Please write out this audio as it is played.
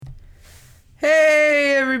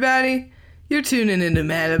everybody? You're tuning into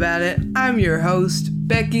Mad About It. I'm your host,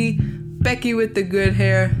 Becky. Becky with the good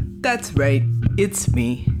hair. That's right, it's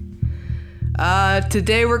me.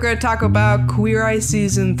 Today we're going to talk about Queer Eye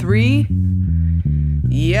Season 3.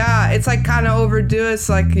 Yeah, it's like kind of overdue. It's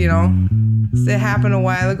like, it happened a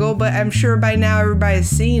while ago, but I'm sure by now everybody's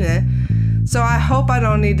seen it. So I hope I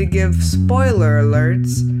don't need to give spoiler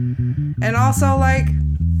alerts. And also,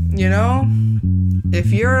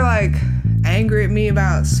 if you're angry at me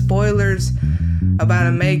about spoilers about a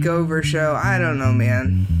makeover show, I don't know,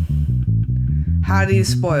 man. How do you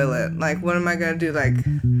spoil it? What am I gonna do?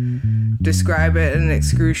 Describe it in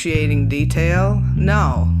excruciating detail?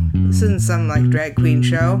 No. This isn't some drag queen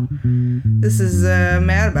show. This is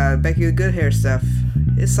Mad About It, Becky with good hair stuff.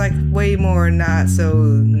 It's way more not so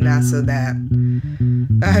that.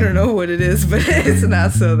 I don't know what it is, but it's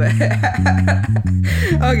not so that.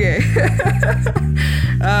 Okay.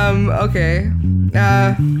 Okay.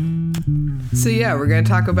 So yeah, we're going to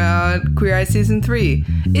talk about Queer Eye Season 3.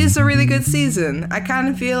 It's a really good season. I kind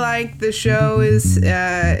of feel like the show is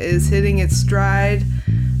hitting its stride.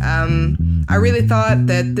 I really thought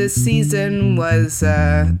that this season was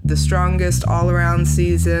the strongest all-around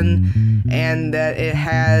season, and that it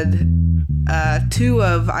had two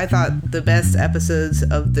of, I thought, the best episodes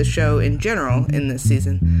of the show in general in this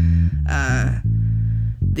season.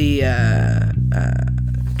 The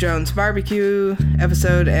Jones Barbecue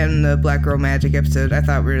episode and the Black Girl Magic episode, I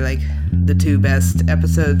thought were the two best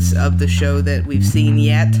episodes of the show that we've seen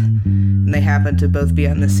yet. And they happen to both be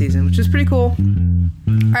on this season, which is pretty cool.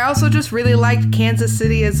 I also just really liked Kansas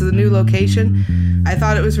City as the new location. I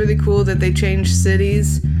thought it was really cool that they changed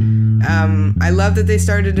cities. I love that they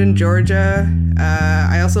started in Georgia.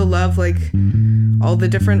 I also love all the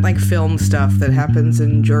different film stuff that happens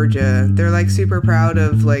in Georgia. They're super proud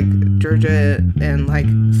of Georgia and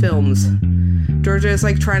films. Georgia is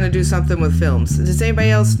trying to do something with films. Does anybody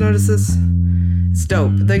else notice this? It's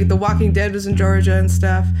dope. The Walking Dead was in Georgia and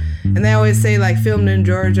stuff, and they always say filmed in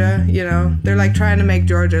Georgia. They're trying to make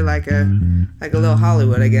Georgia like a little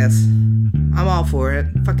Hollywood, I guess. I'm all for it.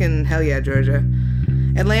 Fucking hell yeah, Georgia.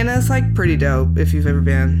 Atlanta's pretty dope if you've ever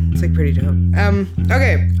been. It's pretty dope.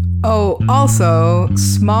 Okay. Oh, also,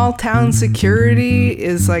 Small Town Security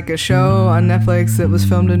is a show on Netflix that was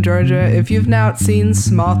filmed in Georgia. If you've not seen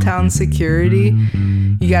Small Town Security,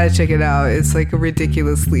 you gotta check it out. It's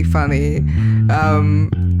ridiculously funny. I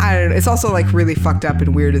don't know. It's also really fucked up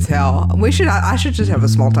and weird as hell. I should just have a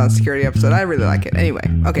Small Town Security episode. I really like it. Anyway,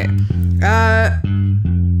 okay.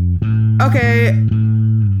 Okay.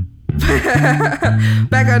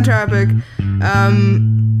 Back on topic.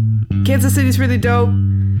 Kansas City's really dope.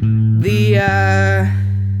 The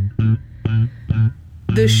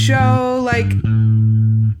show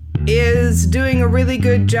is doing a really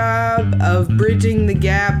good job of bridging the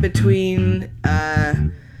gap between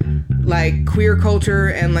queer culture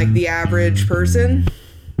and the average person.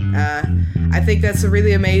 I think that's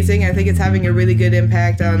really amazing. I think it's having a really good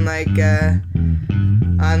impact on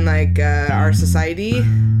our society.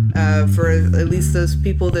 For at least those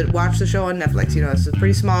people that watch the show on Netflix. It's a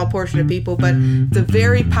pretty small portion of people, but it's a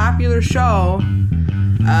very popular show.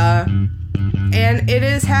 And it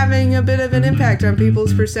is having a bit of an impact on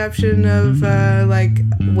people's perception of,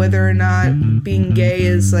 whether or not being gay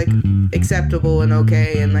is, acceptable and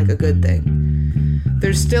okay and, a good thing.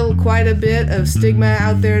 There's still quite a bit of stigma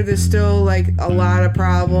out there. There's still, a lot of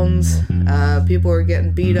problems. People are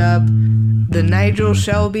getting beat up. The Nigel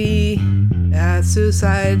Shelby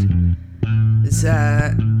suicide is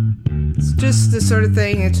it's just the sort of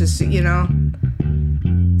thing. It's just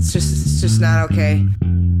it's just not okay.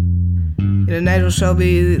 Nigel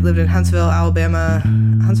Shelby lived in Huntsville, Alabama.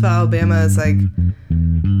 Huntsville, Alabama is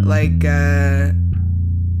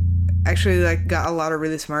actually got a lot of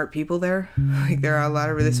really smart people there. There are a lot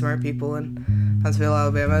of really smart people in Huntsville,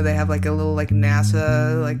 Alabama. They have a little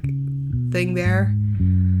NASA thing there,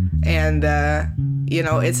 and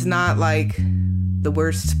it's not the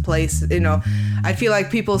worst place. I feel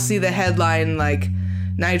people see the headline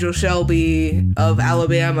Nigel Shelby of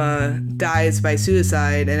Alabama dies by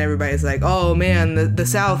suicide, and everybody's oh man, the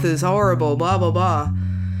South is horrible, blah blah blah.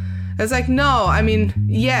 It's no, I mean,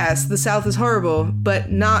 yes, the South is horrible,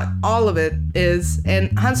 but not all of it is,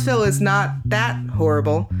 and Huntsville is not that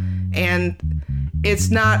horrible, and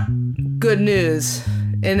it's not good news,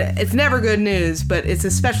 and it's never good news, but it's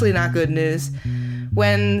especially not good news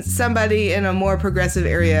when somebody in a more progressive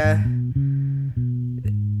area,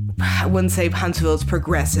 I wouldn't say Huntsville's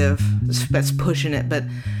progressive, that's pushing it, but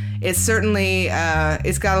it's certainly,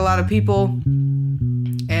 it's got a lot of people,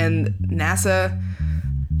 and NASA,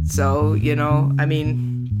 so, I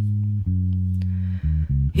mean,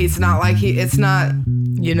 It's not,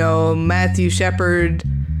 Matthew Shepard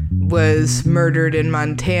was murdered in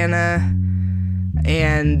Montana,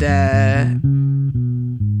 and,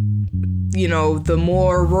 the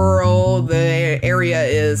more rural the area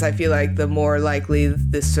is, I feel like the more likely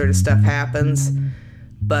this sort of stuff happens.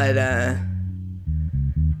 But,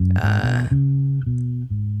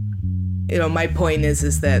 my point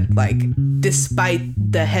is that, like, despite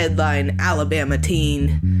the headline Alabama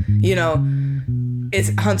teen,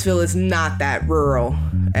 Huntsville is not that rural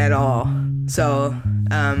at all. So,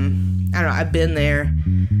 I don't know, I've been there.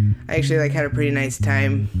 I actually, had a pretty nice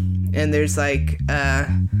time. And there's,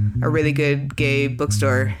 a really good gay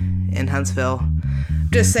bookstore in Huntsville.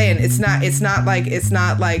 Just saying, it's not like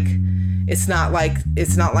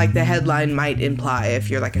the headline might imply if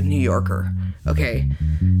you're, a New Yorker. Okay.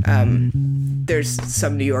 There's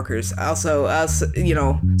some New Yorkers also,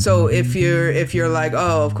 so if you're like,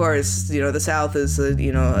 oh, of course, the South is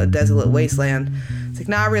a desolate wasteland, it's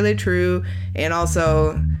not really true. And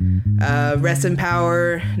also, rest in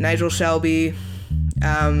power, Nigel Shelby.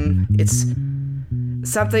 It's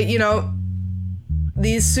something,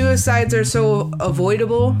 these suicides are so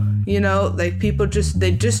avoidable, people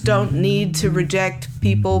they just don't need to reject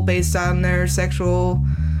people based on their sexual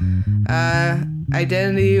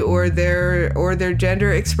identity or their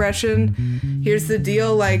gender expression. Here's the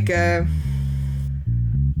deal,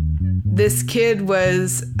 this kid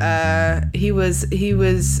was he was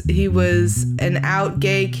an out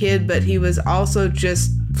gay kid, but he was also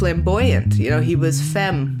just flamboyant. He was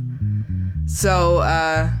femme. So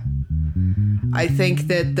I think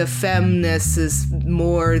that the femness is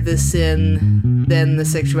more the sin than the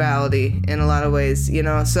sexuality in a lot of ways,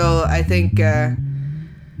 So I think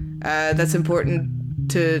that's important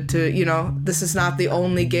to this is not the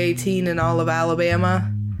only gay teen in all of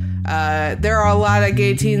Alabama. There are a lot of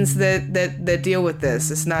gay teens that deal with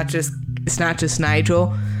this. It's not just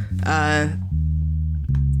Nigel.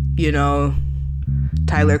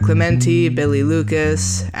 Tyler Clementi, Billy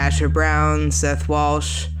Lucas, Asher Brown, Seth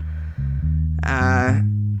Walsh.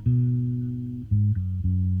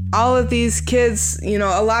 All of these kids,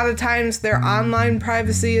 a lot of times their online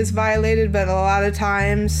privacy is violated, but a lot of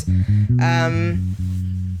times,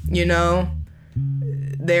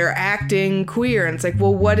 they're acting queer. And it's like,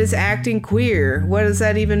 well, what is acting queer? What does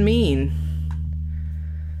that even mean?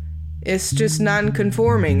 It's just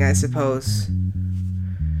non-conforming, I suppose.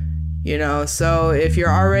 So if you're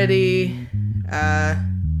already a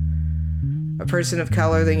person of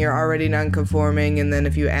color, then you're already non-conforming. And then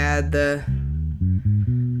if you add the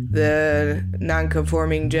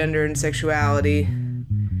non-conforming gender and sexuality,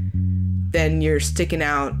 then you're sticking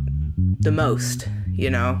out the most,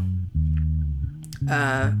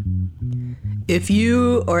 If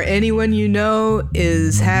you or anyone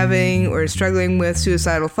is having or struggling with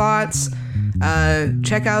suicidal thoughts,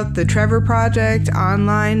 check out the Trevor Project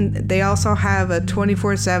online. They also have a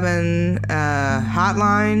 24/7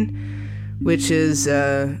 hotline, which is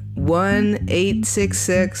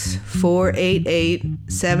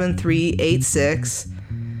 1-866-488-7386.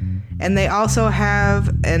 And they also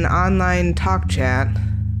have an online talk chat,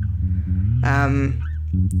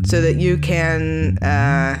 so that you can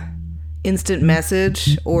instant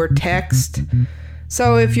message or text.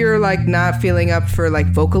 So if you're not feeling up for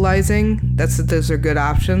vocalizing, those are good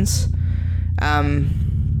options.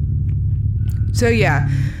 So yeah,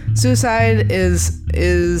 suicide is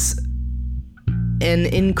an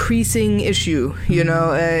increasing issue.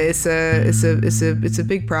 It's a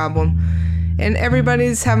big problem, and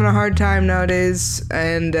everybody's having a hard time nowadays.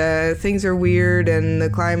 And things are weird, and the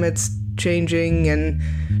climate's changing, and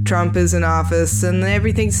Trump is in office, and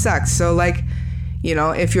everything sucks. So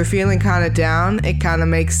if you're feeling kind of down, it kind of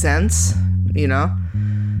makes sense,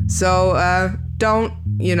 So don't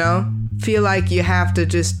feel like you have to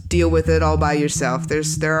just deal with it all by yourself.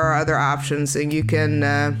 There are other options, and you can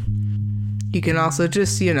also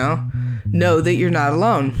just know that you're not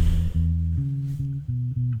alone.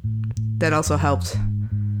 That also helps.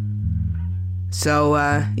 So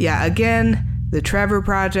again, the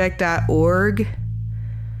TrevorProject.org.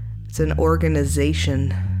 It's an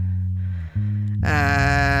organization.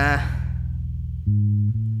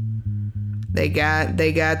 They got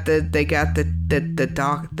the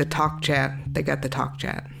talk chat. They got the talk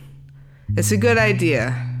chat. It's a good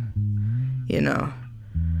idea,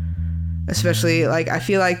 Especially I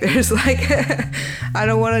feel like there's I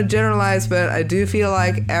don't want to generalize, but I do feel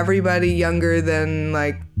like everybody younger than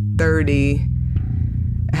 30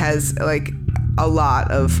 has a lot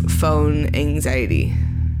of phone anxiety.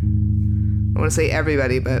 I want to say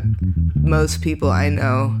everybody, but most people I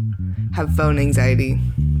know have phone anxiety,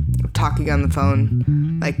 talking on the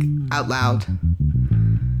phone, like out loud.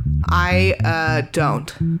 I don't.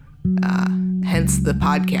 Hence the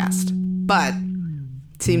podcast. But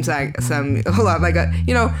seems like a lot like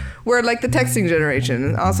we're like the texting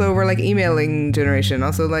generation. Also, we're like emailing generation.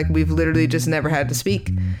 Also, like we've literally just never had to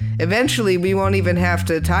speak. Eventually, we won't even have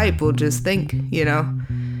to type. We'll just think,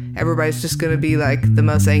 Everybody's just going to be like the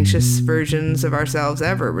most anxious versions of ourselves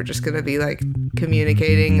ever. We're just going to be like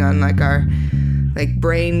communicating on like our like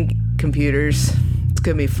brain computers. It's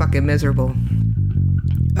going to be fucking miserable.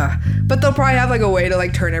 But they'll probably have like a way to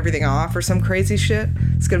like turn everything off or some crazy shit.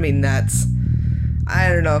 It's going to be nuts. I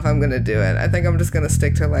don't know if I'm going to do it. I think I'm just going to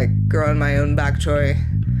stick to like growing my own bok choy,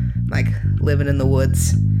 like living in the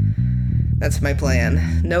woods. That's my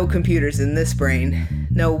plan. No computers in this brain.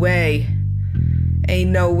 No way.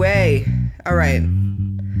 Ain't no way. All right.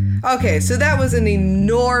 Okay, so that was an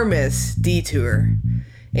enormous detour.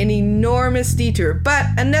 But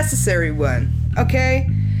a necessary one. Okay?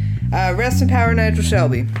 Rest in power, Nigel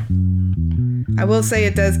Shelby. I will say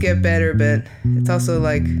it does get better, but it's also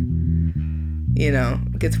like,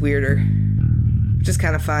 it gets weirder. Which is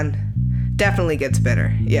kind of fun. Definitely gets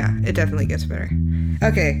better. Yeah, it definitely gets better.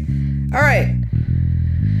 Okay. All right.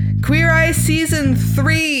 Queer Eye Season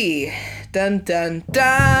 3. Dun dun dun.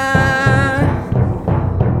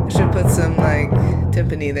 I should put some like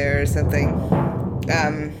timpani there or something.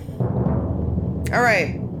 All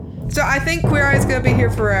right. So I think Queer Eye is gonna be here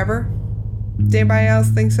forever. Does anybody else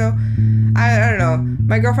think so? I don't know.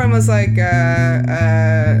 My girlfriend was like,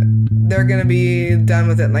 they're gonna be done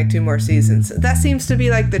with it in like 2 more seasons. That seems to be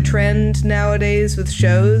like the trend nowadays with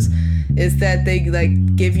shows, is that they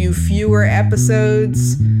like give you fewer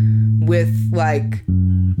episodes with like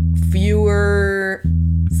fewer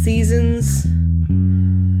seasons.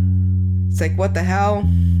 It's like, what the hell?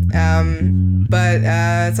 But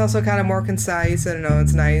it's also kind of more concise. I don't know,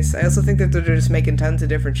 it's nice. I also think that they're just making tons of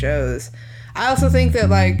different shows. I also think that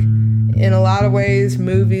like in a lot of ways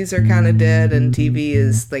movies are kind of dead and TV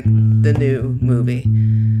is like the new movie.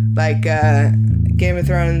 Like Game of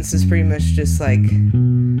Thrones is pretty much just like,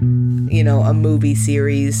 a movie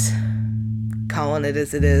series, calling it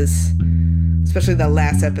as it is. Especially the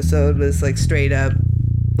last episode was like straight up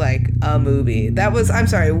like a movie. That was, I'm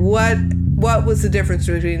sorry, what was the difference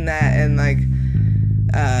between that and like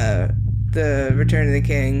the Return of the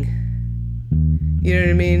King? You know what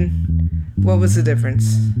I mean? What was the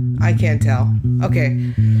difference? I can't tell.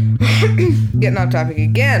 Okay. Getting off topic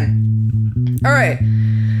again. All right.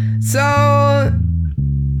 So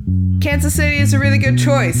Kansas City is a really good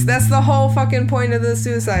choice. That's the whole fucking point of the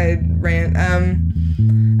suicide rant.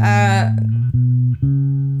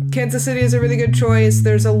 Kansas City is a really good choice.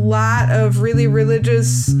 There's a lot of really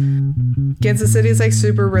religious. Kansas City is like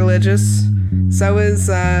super religious. So is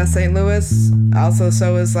St. Louis. Also,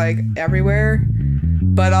 so is like everywhere.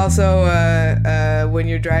 But also when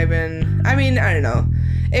you're driving, I mean, I don't know.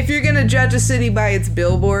 If you're gonna judge a city by its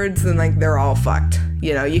billboards, then like they're all fucked.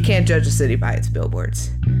 You can't judge a city by its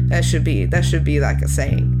billboards. That should be like a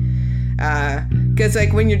saying. Because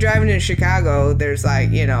like when you're driving in Chicago, there's like,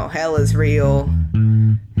 hell is real.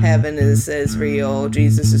 Heaven is real.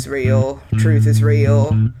 Jesus is real. Truth is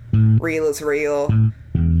real. Real is real.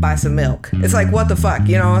 Buy some milk. It's like, what the fuck,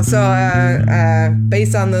 So,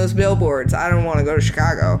 based on those billboards, I don't want to go to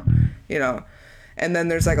Chicago, And then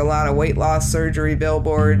there's like a lot of weight loss surgery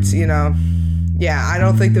billboards, Yeah, I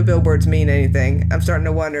don't think the billboards mean anything. I'm starting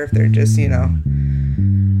to wonder if they're just,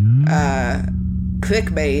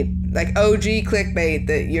 clickbait, like OG clickbait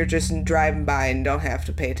that you're just driving by and don't have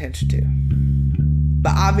to pay attention to.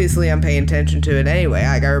 But obviously I'm paying attention to it anyway.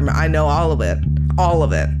 I know all of it.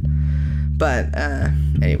 But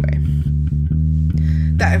anyway,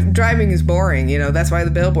 that driving is boring. That's why the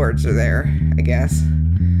billboards are there, I guess.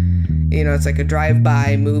 It's like a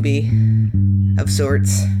drive-by movie of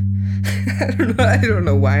sorts. I don't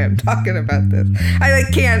know why I'm talking about this. I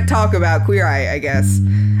can't talk about Queer Eye, I guess.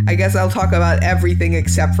 I guess I'll talk about everything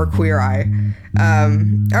except for Queer Eye.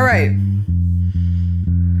 All right.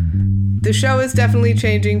 The show is definitely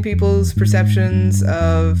changing people's perceptions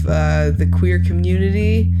of the queer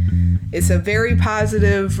community. It's a very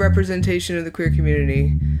positive representation of the queer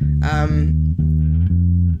community.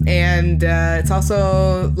 And it's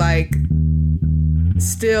also like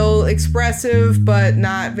still expressive, but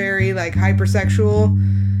not very like hypersexual,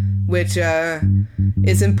 which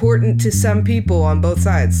is important to some people on both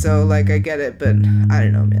sides. So like I get it, but I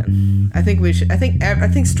don't know, man. I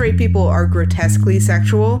think straight people are grotesquely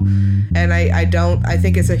sexual, and I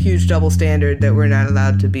think it's a huge double standard that we're not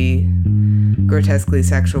allowed to be grotesquely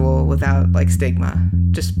sexual without like stigma,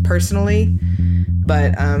 just personally.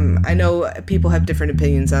 But I know people have different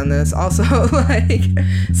opinions on this. Also, like,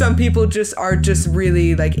 some people are just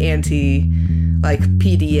really, like, anti, like,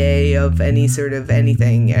 PDA of any sort of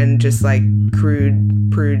anything, and just, like,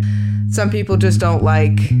 prude. Some people just don't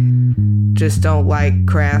like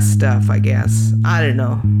crass stuff, I guess. I don't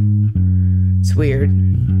know. It's weird.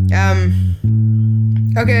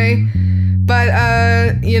 Okay.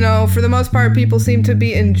 But, you know, for the most part, people seem to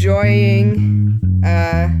be enjoying,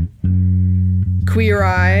 Queer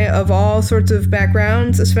Eye of all sorts of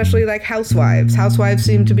backgrounds, especially like housewives. Housewives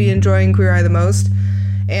seem to be enjoying Queer Eye the most.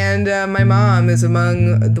 And my mom is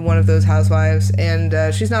among one of those housewives. And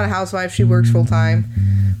she's not a housewife. She works full time.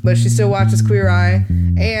 But she still watches Queer Eye.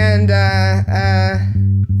 And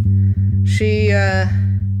she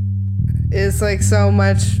is like so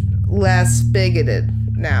much less bigoted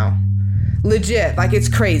now. Legit. Like, it's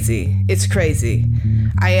crazy. It's crazy.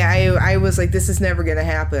 I was like, this is never going to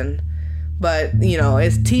happen. But, you know,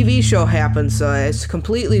 it's a TV show happened, so it's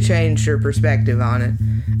completely changed her perspective on it.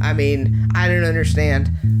 I mean, I don't understand.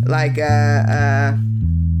 Like, I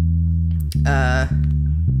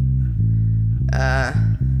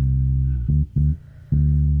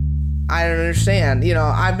don't understand. You know,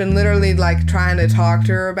 I've been literally, like, trying to talk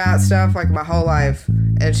to her about stuff, like, my whole life.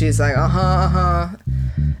 And she's like,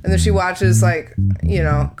 And then she watches, like, you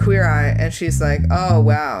know, Queer Eye, and she's like, oh,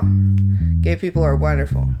 wow. Gay people are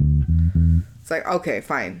wonderful. It's like, okay,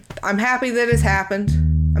 fine. I'm happy that it's happened.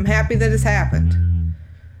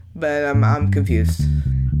 But I'm confused.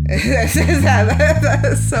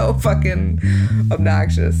 That's so fucking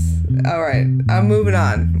obnoxious. All right, I'm moving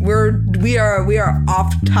on. We are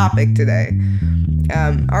off topic today.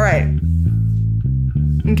 All right.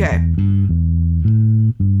 Okay.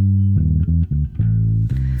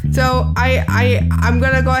 So I'm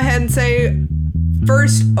gonna go ahead and say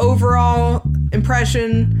first overall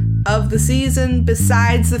impression of the season,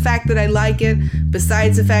 besides the fact that I like it,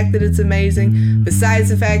 besides the fact that it's amazing, besides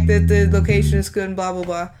the fact that the location is good and blah blah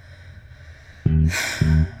blah.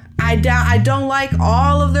 I don't like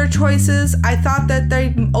all of their choices. I thought that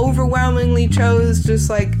they overwhelmingly chose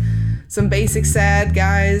just like some basic sad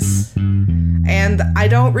guys, and I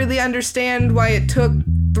don't really understand why it took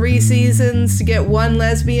 3 seasons to get one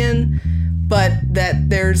lesbian, but that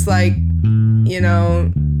there's like, you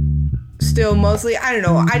know, still mostly, I don't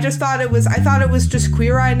know, I thought it was just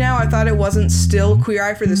Queer Eye now. I thought it wasn't still Queer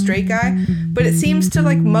Eye for the straight guy, but it seems to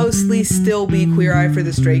like mostly still be Queer Eye for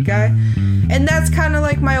the straight guy. And that's kind of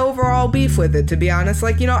like my overall beef with it, to be honest.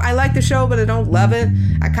 Like, you know, I like the show, but I don't love it.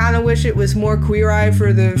 I kind of wish it was more Queer Eye for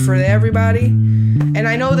everybody. And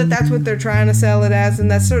I know that that's what they're trying to sell it as,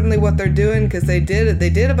 and that's certainly what they're doing, because they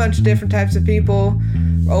did a bunch of different types of people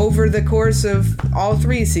over the course of all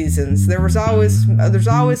 3 seasons. There's always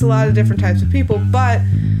a lot of different types of people, but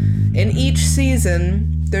in each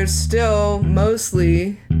season there's still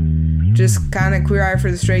mostly just kind of Queer Eye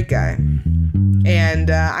for the straight guy. And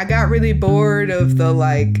I got really bored of the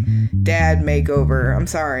like dad makeover. I'm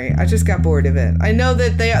sorry, I just got bored of it. I know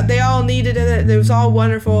that they all needed it. It was all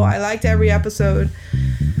wonderful. I liked every episode.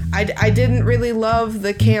 I didn't really love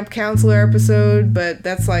the camp counselor episode, but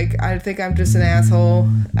that's like, I think I'm just an asshole.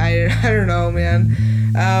 I don't know, man.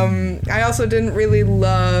 I also didn't really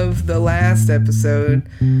love the last episode,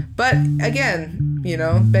 but again, you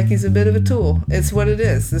know, Becky's a bit of a tool. It's what it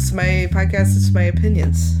is. This is my podcast. It's my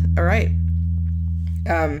opinions. All right.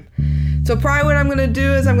 So probably what I'm going to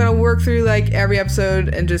do is I'm going to work through like every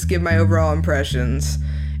episode and just give my overall impressions.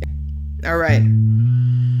 All right.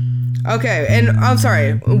 Okay, and I'm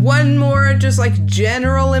sorry, one more just like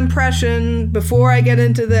general impression before I get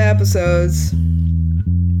into the episodes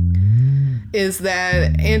is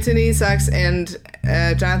that Anthony sucks and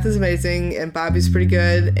Jonathan's amazing and Bobby's pretty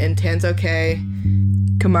good and Tan's okay.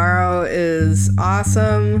 Camaro is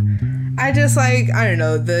awesome. I just like, I don't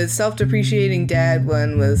know, the self-depreciating dad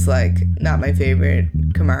one was like not my favorite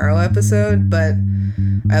Camaro episode, but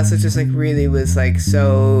I also just like really was like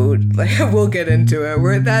so like we'll get into it.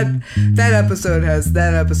 Where that episode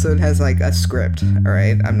has like a script. All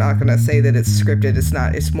right, I'm not gonna say that it's scripted. It's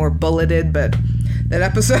not. It's more bulleted. But that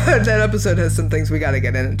episode has some things we got to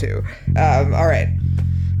get into. All right,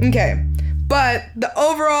 okay. But the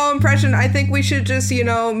overall impression, I think we should just, you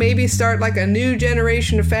know, maybe start like a new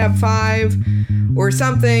generation of Fab Five or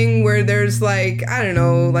something where there's like, I don't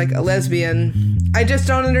know, like a lesbian. I just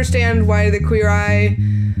don't understand why the Queer Eye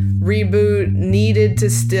reboot needed to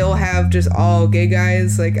still have just all gay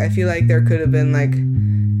guys. Like, I feel like there could have been like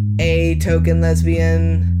a token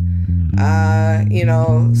lesbian, you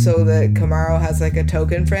know, so that Camaro has like a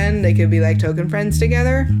token friend. They could be like token friends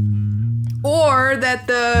together. Or that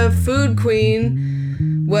the food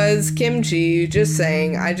queen was Kimchi. Just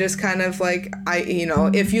saying. I just kind of like,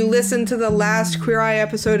 if you listen to the last Queer Eye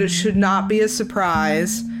episode, it should not be a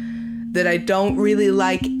surprise that I don't really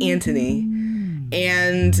like Anthony.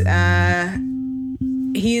 And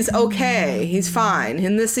he's okay. He's fine.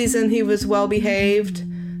 In this season, he was well behaved.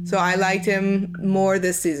 So I liked him more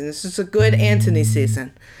this season. This is a good Anthony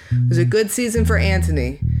season. It was a good season for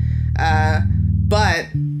Anthony. But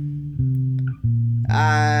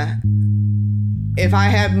if I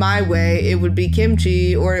had my way, it would be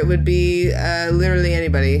Kimchi, or it would be literally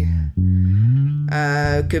anybody.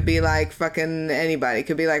 Could be like fucking anybody.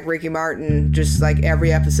 Could be like Ricky Martin, just like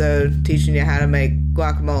every episode teaching you how to make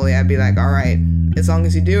guacamole. I'd be like, all right, as long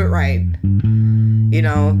as you do it right.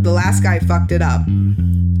 The last guy fucked it up.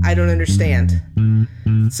 I don't understand.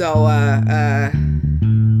 So,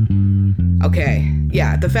 okay.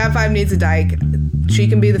 Yeah, the Fab Five needs a dyke. She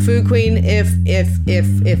can be the food queen if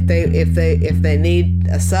they need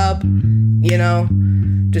a sub,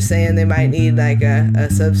 Just saying, they might need like a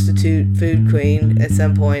substitute food queen at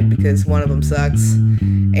some point because one of them sucks.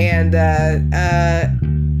 And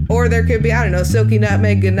or there could be, I don't know, Silky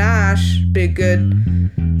Nutmeg Ganache, be a good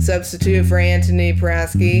substitute for Anthony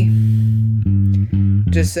Paraski.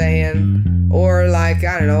 Just saying. Or like,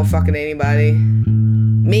 I don't know, fucking anybody.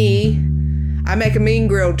 Me, I make a mean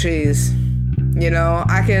grilled cheese.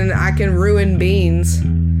 I can ruin beans.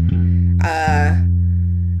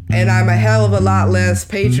 And I'm a hell of a lot less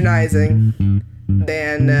patronizing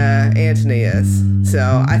than Anthony is.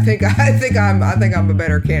 So I think I'm a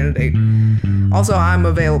better candidate. Also, I'm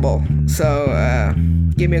available. So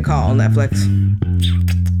give me a call on Netflix.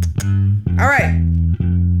 All right.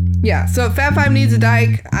 Yeah, so if Fab Five needs a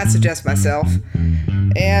dyke, I'd suggest myself.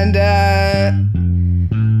 And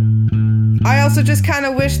I also just kind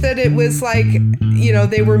of wish that it was like,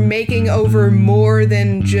 they were making over more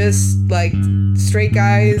than just like straight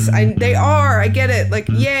guys. They are, I get it. Like,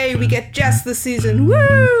 yay, we get Jess this season.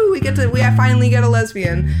 Woo! We finally get a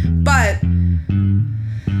lesbian. But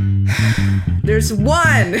there's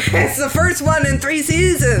one. It's the first one in 3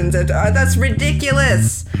 seasons. That's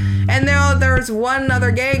ridiculous. And now there's one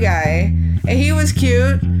other gay guy, and he was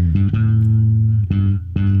cute.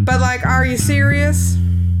 But like, are you serious?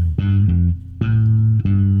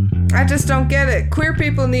 I just don't get it. Queer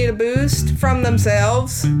people need a boost from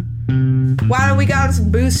themselves. Why do we gotta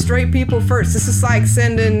boost straight people first? This is like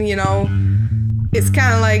sending, it's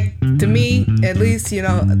kind of like, to me, at least,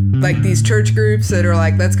 like these church groups that are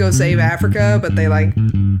like, let's go save Africa, but they like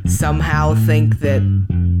somehow think that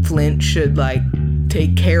Flint should like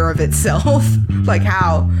take care of itself. Like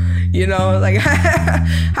how? Like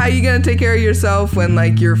how you gonna take care of yourself when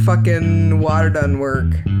like your fucking water doesn't work?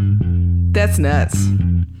 That's nuts.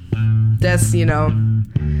 That's,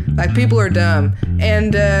 like people are dumb.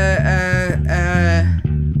 And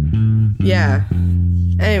yeah.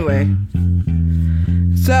 Anyway.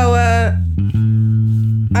 So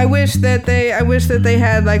I wish that they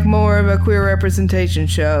had like more of a queer representation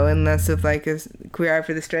show and less of like a Queer Eye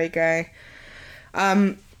for the Straight Guy.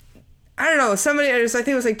 I don't know, somebody, I think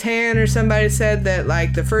it was like Tan or somebody said that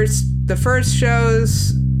like the first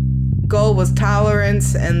show's goal was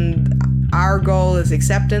tolerance and our goal is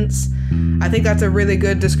acceptance. I think that's a really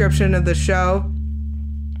good description of the show.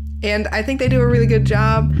 And I think they do a really good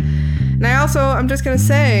job. And I'm just going to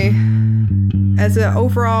say, as an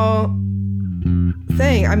overall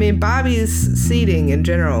thing, I mean, Bobby's seating in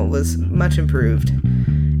general was much improved.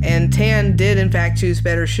 And Tan did, in fact, choose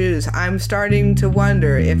better shoes. I'm starting to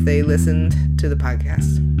wonder if they listened to the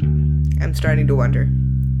podcast. I'm starting to wonder.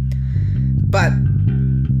 But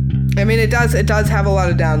I mean, it does have a lot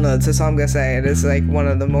of downloads. That's all I'm gonna say. It is like one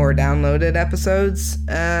of the more downloaded episodes.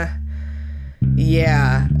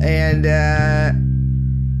 Yeah, and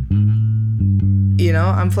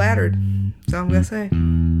I'm flattered. That's all I'm gonna say.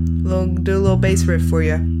 Do a little bass riff for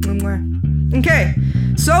you. Okay,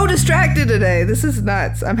 so distracted today. This is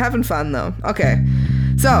nuts. I'm having fun though. Okay,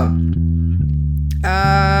 so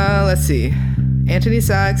let's see. Anthony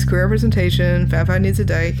sucks. Queer representation. Fab Five needs a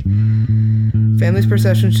dyke. Family's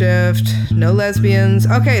perception shift. No lesbians.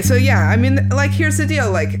 Okay, so yeah, I mean, like, here's the deal.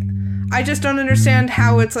 Like, I just don't understand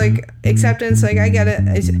how it's like acceptance. Like, I get it.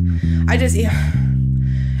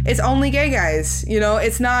 It's only gay guys.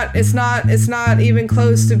 It's not even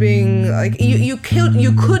close to being like you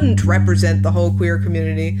couldn't represent the whole queer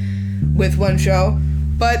community with one show.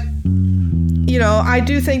 But I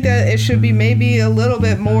do think that it should be maybe a little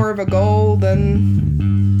bit more of a goal than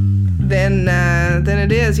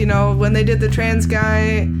it is. When they did the trans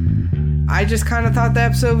guy, I just kind of thought the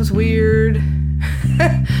episode was weird.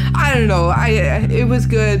 I don't know. It was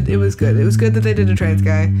good. It was good that they did a trans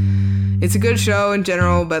guy. it's a good show in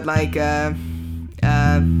general, but like I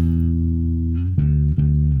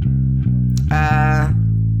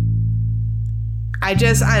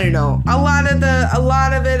don't know. A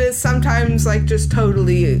lot of it is sometimes like just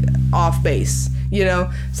totally off base. You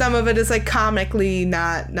know, some of it is like comically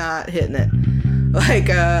not hitting it. Like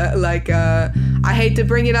I hate to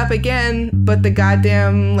bring it up again, but the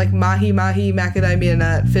goddamn like mahi mahi macadamia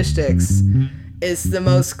nut fish sticks is the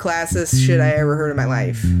most classist shit I ever heard in my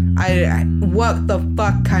life. I what the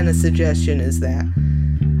fuck kind of suggestion is that?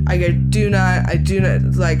 I do not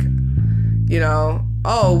like, you know,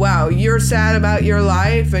 oh wow, you're sad about your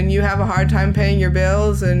life and you have a hard time paying your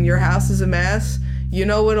bills and your house is a mess. You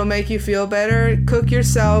know what'll make you feel better? Cook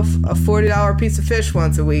yourself a $40 piece of fish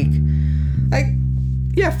once a week. Like,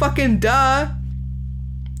 yeah, fucking duh.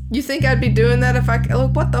 You think I'd be doing that if I...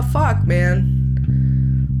 Look, what the fuck,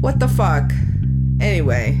 man? What the fuck?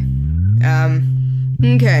 Anyway.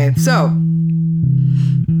 Okay, so.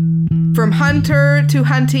 From hunter to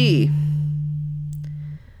huntee.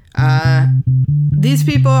 These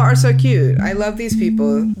people are so cute. I love these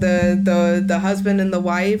people. The husband and the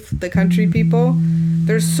wife, the country people,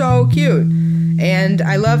 they're so cute. And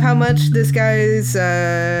I love how much this guy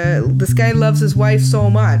loves his wife so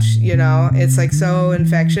much, you know. It's like so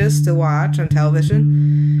infectious to watch on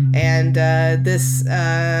television. And this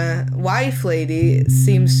wife lady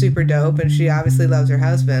seems super dope, and she obviously loves her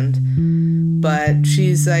husband. But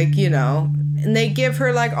she's like, you know, and they give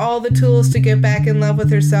her like all the tools to get back in love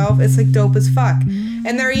with herself. It's like dope as fuck.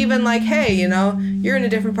 And they're even like, hey, you know, you're in a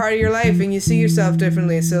different part of your life and you see yourself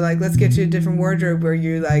differently. So like, let's get you a different wardrobe where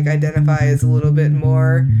you like identify as a little bit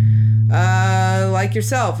more like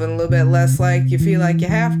yourself and a little bit less like you feel like you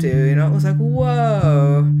have to. You know, it was like,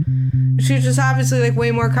 whoa. She was just obviously like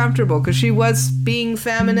way more comfortable because she was being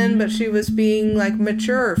feminine, but she was being like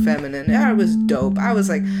mature feminine. Yeah, it was dope. I was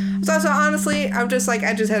also honestly, I'm just like,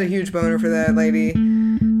 I just had a huge boner for that lady.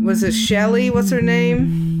 Was it Shelly? What's her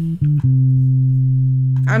name?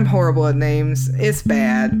 I'm horrible at names. It's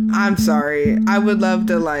bad. I'm sorry. I would love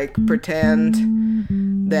to like pretend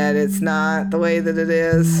that it's not the way that it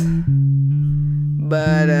is.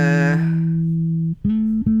 But,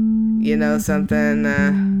 you know, something,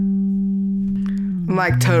 I'm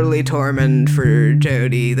like totally tormented for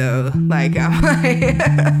Jodie though. Like I'm like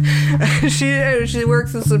she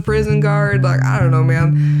works as a prison guard. Like I don't know,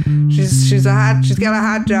 man. She's got a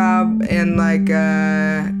hot job and like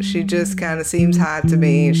she just kind of seems hot to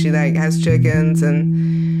me. She like has chickens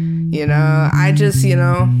and you know I just you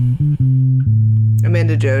know I'm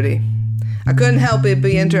into Jodie. I couldn't help it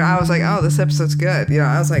but enter. I was like, oh, this episode's good. You know,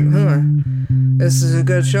 I was like, this is a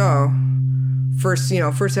good show. First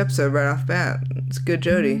episode right off the bat. It's good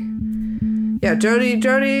Jodie. Yeah,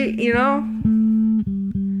 Jodie, you know,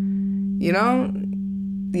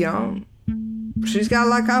 she's got a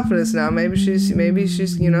lot of confidence now. Maybe she's,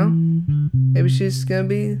 you know, maybe she's gonna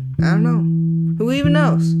be, I don't know. Who even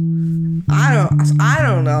knows? I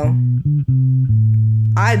don't know.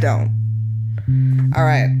 I don't. All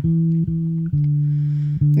right.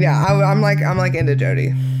 Yeah, I'm like into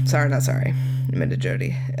Jodie. Sorry, not sorry. I'm into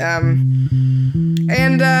Jodie.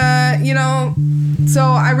 You know, so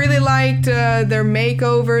I really liked their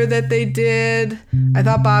makeover that they did. I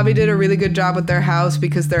thought Bobby did a really good job with their house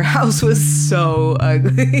because their house was so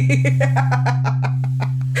ugly.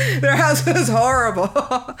 Their house was horrible.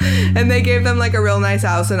 And they gave them like a real nice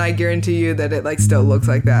house, and I guarantee you that it like still looks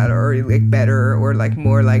like that or like better or like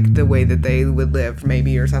more like the way that they would live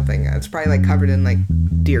maybe or something. It's probably like covered in like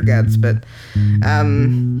deer guts, but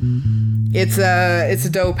it's a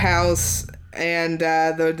dope house. And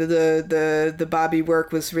the Bobby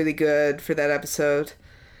work was really good for that episode.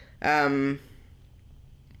 I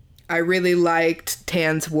really liked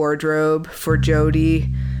Tan's wardrobe for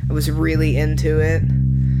Jodie. I was really into it.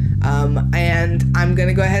 And I'm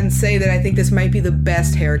gonna go ahead and say that I think this might be the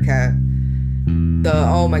best haircut.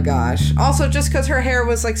 Oh my gosh. Also, just because her hair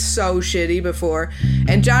was like so shitty before,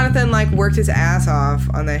 and Jonathan like worked his ass off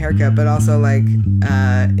on that haircut, but also like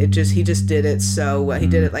he just did it so well. He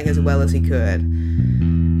did it like as well as he could,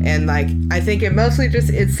 and like I think it mostly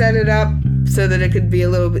it set it up so that it could be a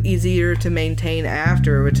little bit easier to maintain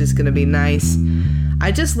after, which is gonna be nice.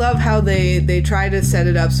 I just love how they try to set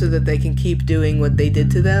it up so that they can keep doing what they did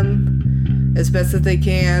to them as best that they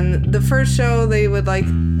can. The first show, they would like,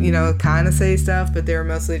 you know, kind of say stuff, but they were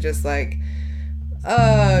mostly just like,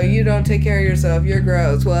 oh, you don't take care of yourself, you're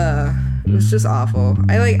gross. Well, it was just awful.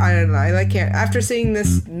 I don't know, can't, after seeing the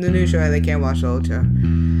new show, I can't watch the old show.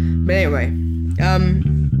 But anyway,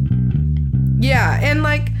 yeah, and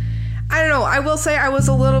like, I don't know. I will say I was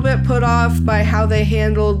a little bit put off by how they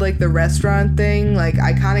handled, like, the restaurant thing. Like,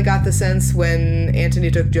 I kind of got the sense when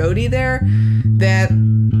Anthony took Jodie there that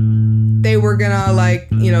they were gonna, like,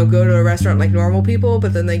 you know, go to a restaurant like normal people,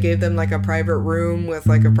 but then they gave them, like, a private room with,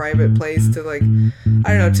 like, a private place to, like, I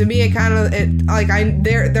don't know. To me, it kind of,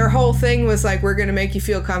 their whole thing was, like, we're gonna make you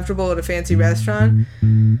feel comfortable at a fancy restaurant.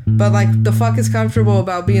 But, like, the fuck is comfortable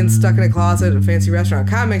about being stuck in a closet at a fancy restaurant?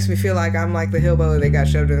 Kind of makes me feel like I'm like the hillbilly that got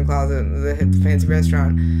shoved in the closet at the fancy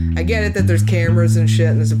restaurant. I get it that there's cameras and shit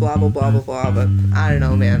and there's blah, blah, blah, blah, blah, but I don't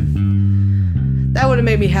know, man. That would have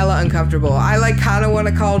made me hella uncomfortable. I, like, kind of want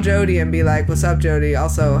to call Jodie and be like, what's up, Jodie?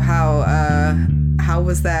 Also, how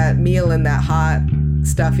was that meal in that hot,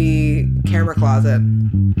 stuffy camera closet?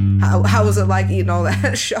 How was it like eating all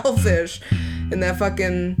that shellfish in that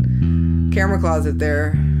fucking camera closet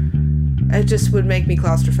there? It just would make me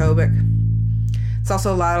claustrophobic. It's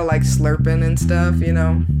also a lot of, like, slurping and stuff, you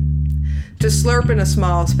know? Just slurp in a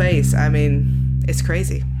small space. I mean, it's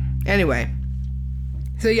crazy. Anyway.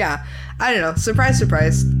 So, yeah. I don't know. Surprise,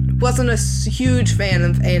 surprise. Wasn't a huge fan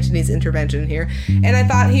of Anthony's intervention here. And I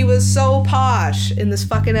thought he was so posh in this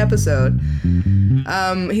fucking episode.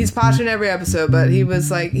 He's posh in every episode, but he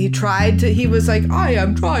was like, he was like, I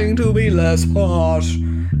am trying to be less posh.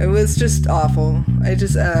 It was just awful.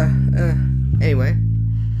 Anyway.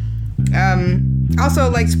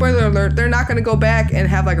 Also, like, spoiler alert, they're not gonna go back and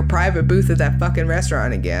have, like, a private booth at that fucking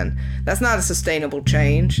restaurant again. That's not a sustainable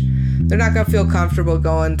change. They're not gonna feel comfortable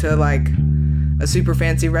going to, like, a super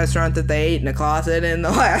fancy restaurant that they ate in a closet in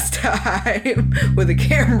the last time with a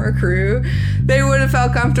camera crew. They would have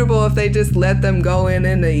felt comfortable if they just let them go in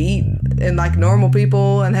and eat and like normal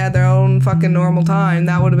people and had their own fucking normal time.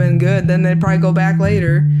 That would have been good. Then they'd probably go back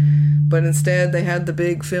later. But instead they had the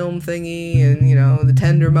big film thingy and, you know, the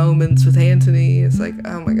tender moments with Anthony. It's like,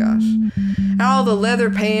 oh my gosh. And all the leather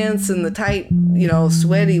pants and the tight, you know,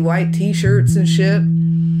 sweaty white t-shirts and shit.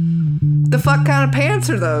 The fuck kind of pants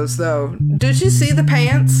are those, though? Did you see the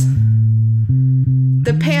pants?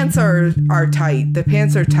 The pants are tight. The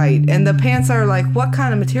pants are tight. And the pants are like, what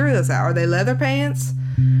kind of material is that? Are they leather pants?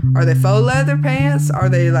 Are they faux leather pants? Are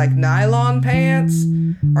they like nylon pants?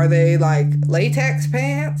 Are they like latex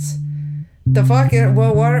pants? The fuck,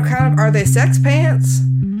 well, what kind of, are they sex pants?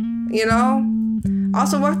 You know?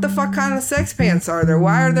 Also, what the fuck kind of sex pants are there?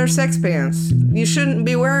 Why are there sex pants? You shouldn't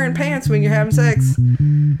be wearing pants when you're having sex.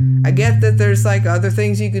 I get that there's, like, other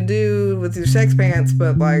things you can do with your sex pants,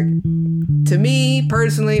 but, like, to me,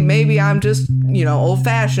 personally, maybe I'm just, you know,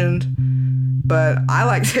 old-fashioned, but I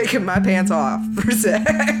like taking my pants off for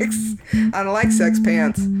sex. I don't like sex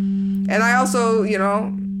pants. And I also, you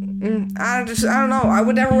know, I don't know. I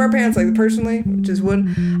would never wear pants like that personally.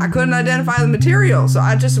 I couldn't identify the material, so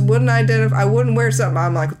I just wouldn't I wouldn't wear something.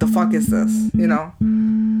 I'm like, what the fuck is this? You know?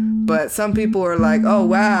 But some people are like, oh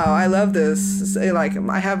wow, I love this. Like,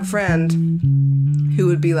 I have a friend who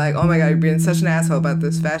would be like, oh my god, you're being such an asshole about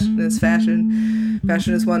this. Fashion is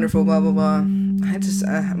wonderful, blah blah blah.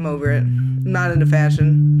 I'm over it. I'm not into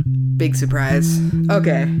fashion. Big surprise.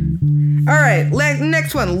 Okay. Alright,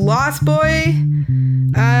 next one. Lost Boy.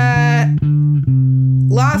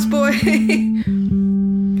 Lost Boy.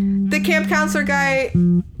 The camp counselor guy.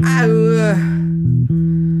 I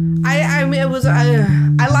mean, it was.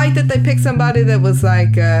 I liked that they picked somebody that was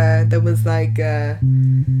like,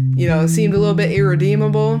 you know, seemed a little bit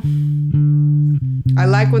irredeemable. I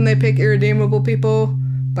like when they pick irredeemable people,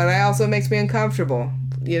 but it also makes me uncomfortable.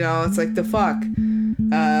 You know, it's like, the fuck.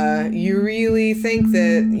 You really think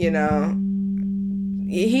that, you know,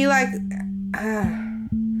 he like.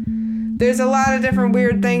 There's a lot of different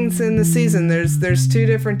weird things in the season. There's two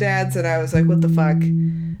different dads that I was like, what the fuck?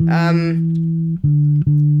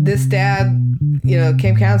 This dad, you know,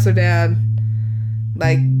 camp counselor dad,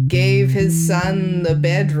 like, gave his son the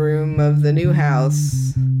bedroom of the new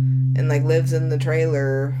house and, like, lives in the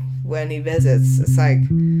trailer when he visits. It's like,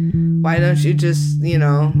 why don't you just, you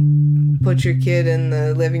know, put your kid in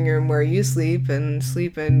the living room where you sleep and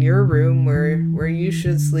sleep in your room where you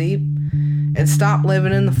should sleep and stop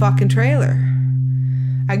living in the fucking trailer?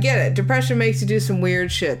 I get it. Depression makes you do some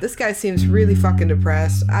weird shit. This guy seems really fucking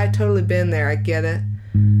depressed. I totally been there. I get it.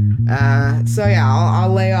 So yeah,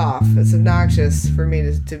 I'll lay off. It's obnoxious for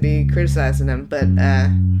me to be criticizing him, but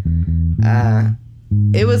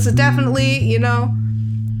it was definitely, you know,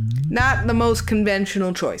 not the most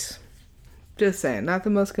conventional choice. Just saying, not the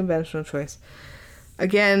most conventional choice.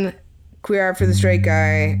 Again, queer art for the straight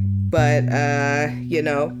guy, but you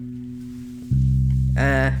know,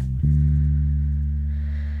 I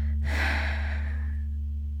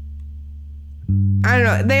don't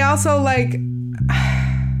know. They also, like,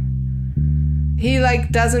 he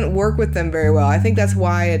like doesn't work with them very well. I think that's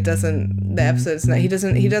why it doesn't. The episode's not. He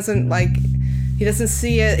doesn't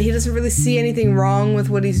see it. He doesn't really see anything wrong with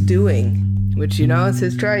what he's doing, which it's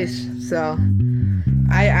his choice. So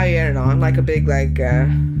I don't know. I'm like a big like.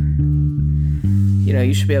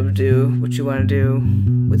 You should be able to do what you want to do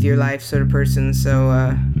with your life sort of person. So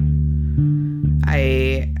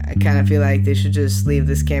I kind of feel like they should just leave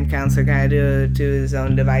this camp counselor guy to his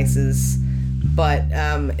own devices. But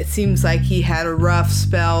it seems like he had a rough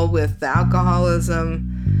spell with the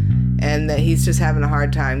alcoholism and that he's just having a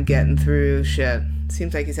hard time getting through shit.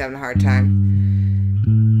 Seems like he's having a hard time.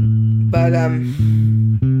 But,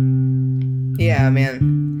 yeah,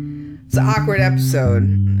 man. It's an awkward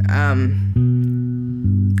episode.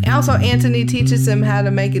 Also, Anthony teaches him how to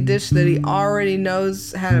make a dish that he already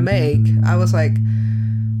knows how to make. I was like,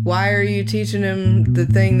 why are you teaching him the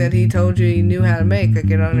thing that he told you he knew how to make? Like,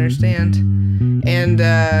 I don't understand. And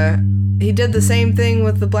he did the same thing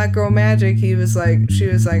with the Black Girl Magic. She was like,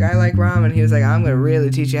 I like ramen. He was like, I'm going to really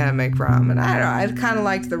teach you how to make ramen. I don't know. I kind of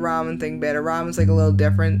liked the ramen thing better. Ramen's like a little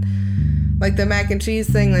different. Like the mac and cheese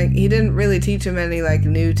thing, like he didn't really teach him any like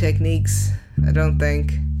new techniques, I don't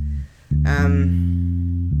think.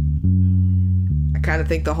 I kind of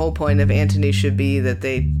think the whole point of Anthony should be that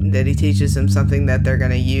he teaches them something that they're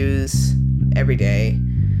gonna use every day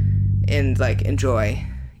and like enjoy.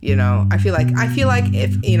 I feel like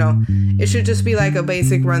if it should just be like a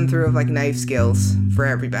basic run through of like knife skills for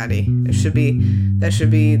everybody. That should be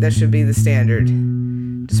the standard.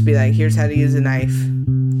 Just be like, here's how to use a knife.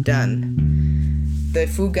 Done. The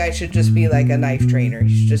food guy should just be like a knife trainer.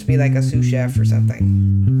 He should just be like a sous chef or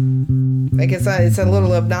something. Like it's a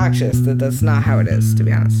little obnoxious that that's not how it is, to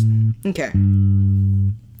be honest. Okay.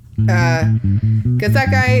 Cause that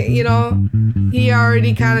guy, he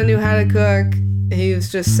already kind of knew how to cook. He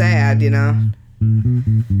was just sad, And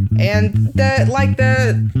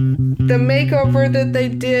the makeover that they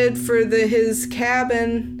did for his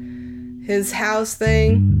cabin, his house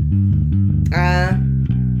thing,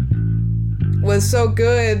 was so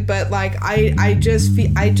good, but like I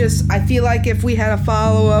feel like if we had a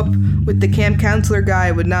follow-up with the camp counselor guy,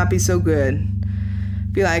 it would not be so good.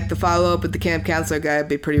 I feel like the follow-up with the camp counselor guy would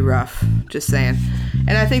be pretty rough, just saying.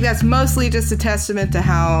 And I think that's mostly just a testament to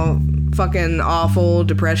how fucking awful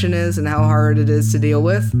depression is and how hard it is to deal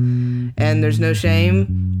with. And there's no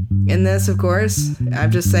shame in this, of course.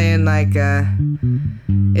 I'm just saying, like,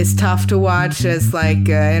 it's tough to watch as like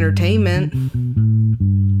entertainment.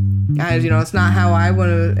 It's not how I want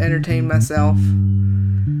to entertain myself.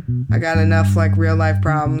 I got enough like real life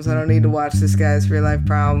problems. I don't need to watch this guy's real life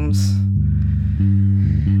problems.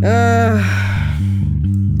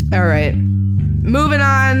 All right. Moving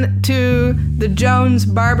on to the Jones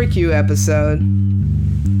barbecue episode.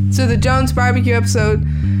 So the Jones barbecue episode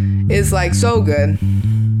is like so good.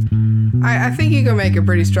 I think you can make a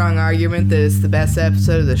pretty strong argument that it's the best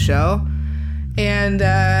episode of the show. And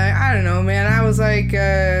I don't know, man. I was like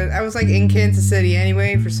in Kansas City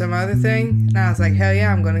anyway for some other thing, and I was like, hell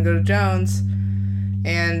yeah, I'm gonna go to Jones.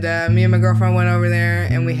 And me and my girlfriend went over there,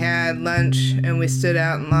 and we had lunch, and we stood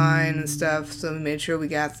out in line and stuff. So we made sure we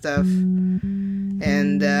got stuff,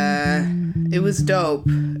 and it was dope.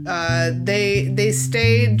 They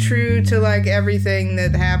stayed true to like everything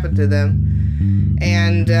that happened to them,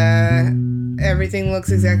 and everything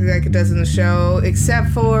looks exactly like it does in the show, except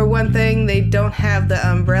for one thing: they don't have the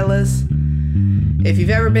umbrellas. If you've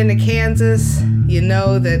ever been to Kansas, you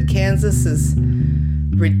know that Kansas is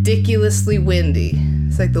ridiculously windy.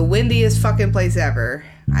 It's like the windiest fucking place ever.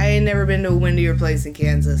 I ain't never been to a windier place in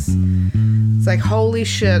Kansas. It's like, holy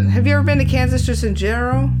shit. Have you ever been to Kansas just in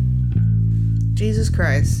general? Jesus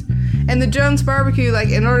Christ. And the Jones barbecue, like,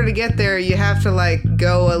 in order to get there, you have to, like,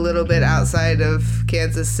 go a little bit outside of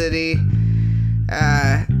Kansas City.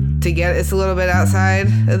 It's a little bit outside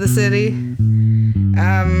of the city.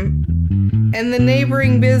 And the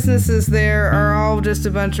neighboring businesses there are all just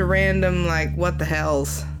a bunch of random, like, what the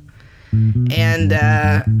hells. And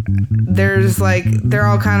there's like, they're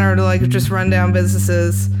all kind of like just rundown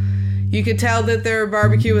businesses. You could tell that their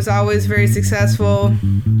barbecue was always very successful.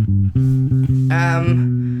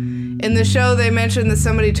 In the show, they mentioned that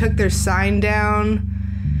somebody took their sign down.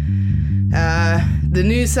 The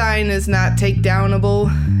new sign is not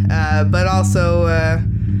takedownable, but also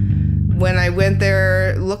when I went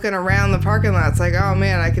there looking around the parking lot, it's like, oh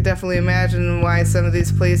man, I could definitely imagine why some of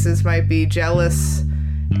these places might be jealous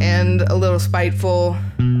and a little spiteful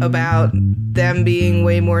about them being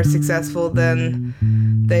way more successful than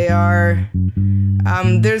they are.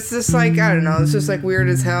 There's this like, I don't know, it's just like weird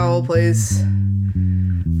as hell place.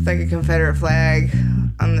 It's like a Confederate flag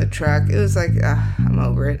on the truck. It was like, I'm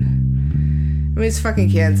over it. mean, it's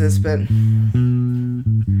fucking Kansas, but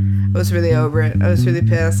I was really over it. I was really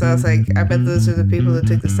pissed. I was like, I bet those are the people that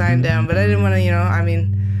took the sign down, but I didn't want to, I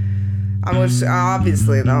mean, I'm just,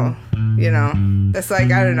 obviously, though, it's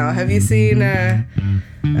like, I don't know. Have you seen,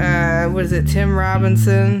 what is it, Tim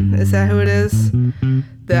Robinson? Is that who it is?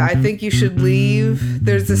 I Think You Should Leave.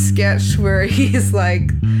 There's a sketch where he's like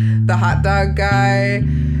the hot dog guy,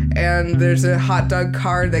 and there's a hot dog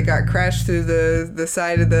car that got crashed through the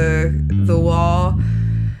side of the wall,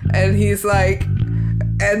 and he's like,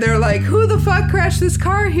 and they're like, who the fuck crashed this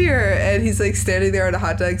car here? And he's like standing there in a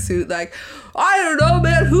hot dog suit like, I don't know,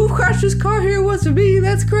 man, who crashed this car here? It wasn't me,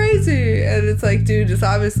 that's crazy. And it's like, dude, it's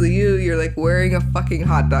obviously you're like wearing a fucking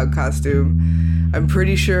hot dog costume. I'm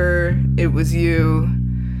pretty sure it was you.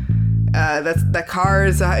 That car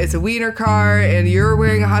is it's a wiener car, and you're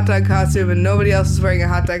wearing a hot dog costume, and nobody else is wearing a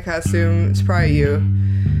hot dog costume. It's probably you,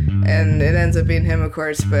 and it ends up being him, of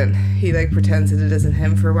course. But he like pretends that it isn't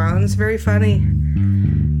him for a while, and it's very funny.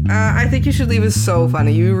 I Think You Should Leave is so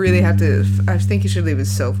funny. You really have to. I Think You Should Leave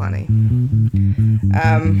is so funny.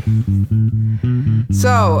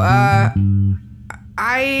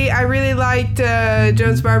 I really liked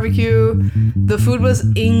Jones Barbecue. The food was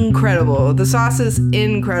incredible. The sauce is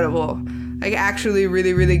incredible. Like, actually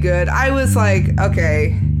really, really good. I was like,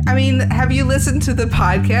 okay. I mean, have you listened to the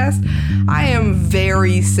podcast? I am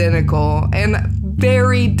very cynical and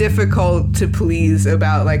very difficult to please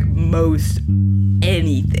about, like, most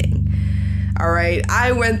anything. All right?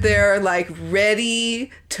 I went there, like,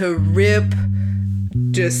 ready to rip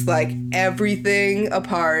just like everything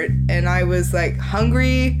apart, and I was like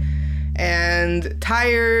hungry and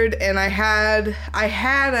tired, and I had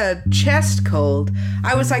a chest cold.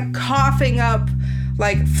 I was like coughing up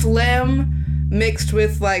like phlegm mixed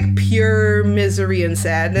with like pure misery and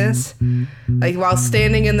sadness, like while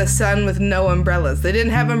standing in the sun with no umbrellas. They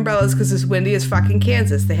didn't have umbrellas because it's windy as fucking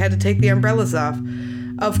Kansas. They had to take the umbrellas off.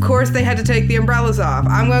 Of course they had to take the umbrellas off.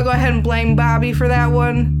 I'm going to go ahead and blame Bobby for that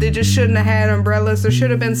one. They just shouldn't have had umbrellas. There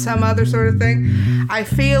should have been some other sort of thing. I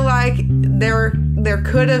feel like there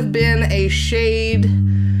could have been a shade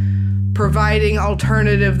providing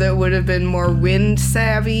alternative that would have been more wind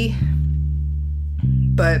savvy.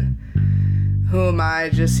 But who am I?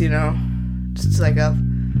 Just like a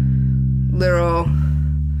literal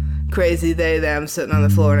crazy they, them sitting on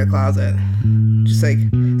the floor in a closet. Just like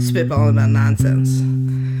spitballing about nonsense.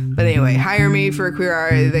 But anyway, hire me for a queer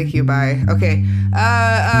eye. Thank you. Bye. Okay.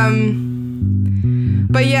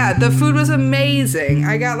 But yeah, the food was amazing.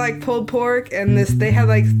 I got like pulled pork, and they had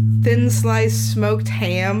like thin sliced smoked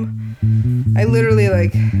ham. I literally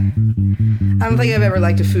like, I don't think I've ever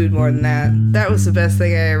liked a food more than that. That was the best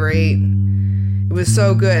thing I ever ate. It was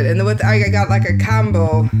so good. And I got like a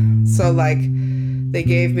combo. So like, they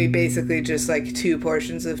gave me basically just like 2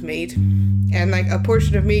 portions of meat. And like a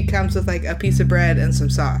portion of meat comes with like a piece of bread and some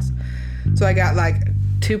sauce. So I got like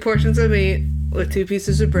 2 portions of meat with 2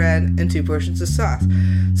 pieces of bread and 2 portions of sauce.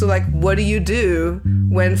 So like, what do you do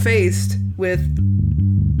when faced with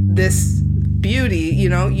this beauty?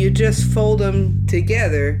 You just fold them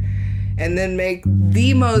together and then make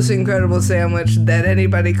the most incredible sandwich that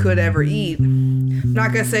anybody could ever eat. I'm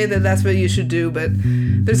not gonna say that that's what you should do, but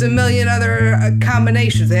there's a million other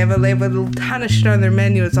combinations. They have a ton of shit on their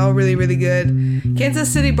menu. It's all really, really good.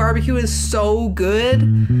 Kansas City barbecue is so good.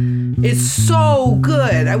 It's so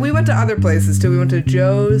good. We went to other places too. We went to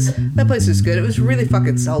Joe's. That place was good. It was really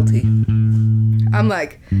fucking salty. I'm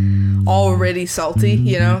like already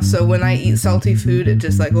salty, so when I eat salty food, it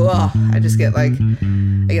just like, ugh, I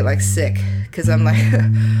get like sick, because I'm like,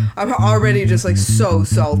 I'm already just like so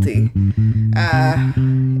salty.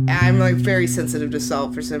 I'm like very sensitive to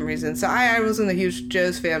salt for some reason. So I wasn't a huge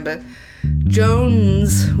Joe's fan, but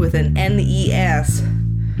Jones with an N-E-S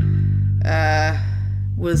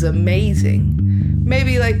was amazing.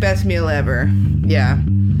 Maybe like best meal ever. Yeah.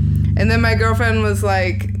 And then my girlfriend was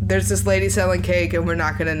like, there's this lady selling cake and we're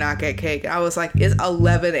not gonna not get cake. I was like, it's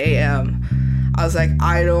 11 a.m. I was like,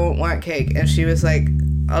 I don't want cake. And she was like,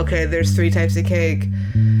 okay, there's 3 types of cake.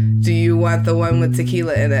 Do you want the one with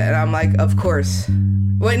tequila in it? And I'm like, of course.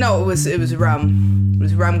 Wait, no, it was rum. It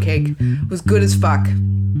was rum cake. It was good as fuck.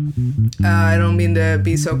 I don't mean to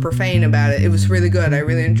be so profane about it. It was really good. I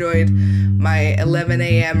really enjoyed my 11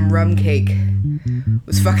 a.m. rum cake. It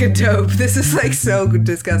was fucking dope. This is like so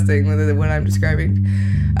disgusting when I'm describing.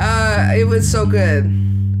 It was so good.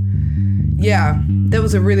 Yeah, that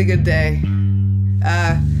was a really good day.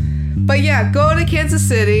 But yeah, go to Kansas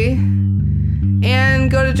City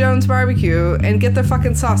and go to Jones Barbecue and get their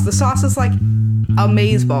fucking sauce. The sauce is like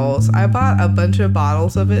amazeballs. I bought a bunch of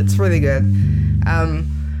bottles of it. It's really good.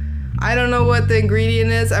 I don't know what the ingredient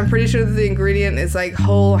is. I'm pretty sure that the ingredient is like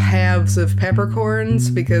whole halves of peppercorns,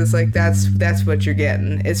 because like that's what you're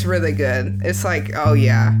getting. It's really good. It's like, oh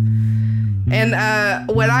yeah. And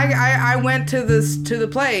when I went to the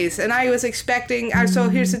place, and I was expecting, so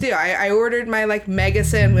here's the deal. I ordered my like mega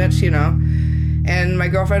sandwich, you know, and my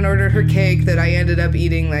girlfriend ordered her cake that I ended up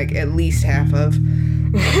eating like at least half of.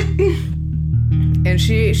 And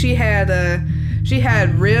she had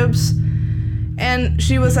ribs. And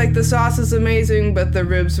she was like, the sauce is amazing, but the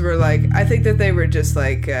ribs were like, I think that they were just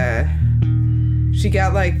like, she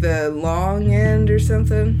got like the long end or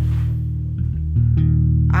something.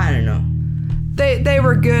 I don't know. They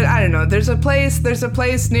were good. I don't know. There's a place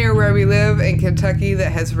near where we live in Kentucky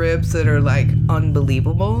that has ribs that are like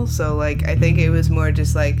unbelievable. So like, I think it was more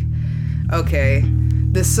just like, okay,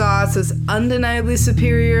 the sauce is undeniably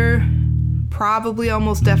superior, probably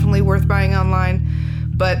almost definitely worth buying online,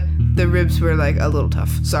 but the ribs were like a little tough.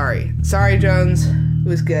 Sorry, Jones. It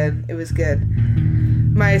was good.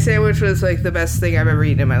 My sandwich was like the best thing I've ever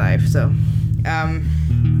eaten in my life. So,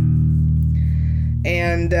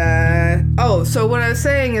 so what I was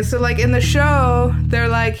saying is, so like in the show, they're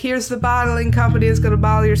like, here's the bottling company that's gonna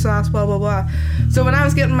bottle your sauce, blah blah blah. So when I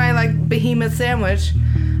was getting my like behemoth sandwich,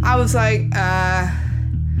 I was like,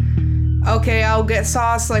 okay, I'll get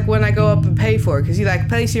sauce like when I go up and pay for it, because you like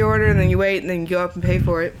place your order and then you wait and then you go up and pay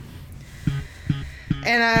for it.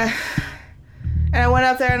 And I went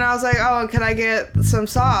up there and I was like, oh, can I get some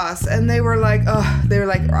sauce? And they were like,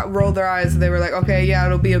 rolled their eyes, and they were like, okay, yeah,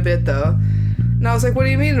 it'll be a bit though. And I was like, what do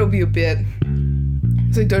you mean it'll be a bit?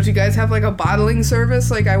 It's like, don't you guys have like a bottling service?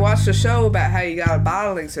 Like, I watched a show about how you got a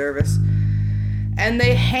bottling service. And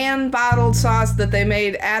they hand bottled sauce that they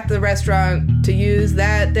made at the restaurant to use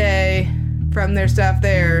that day from their stuff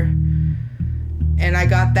there. And I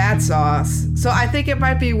got that sauce. So I think it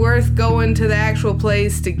might be worth going to the actual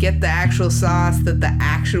place to get the actual sauce that the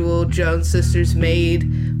actual Jones sisters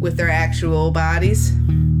made with their actual bodies.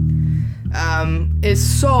 It's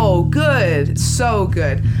so good. So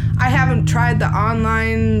good. I haven't tried the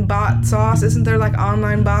online bot sauce. Isn't there like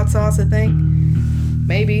online bot sauce, I think?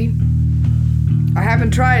 Maybe. I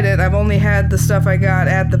haven't tried it. I've only had the stuff I got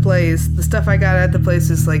at the place. The stuff I got at the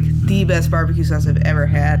place is like the best barbecue sauce I've ever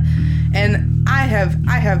had. And I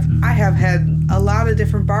have had a lot of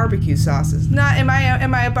different barbecue sauces. Not am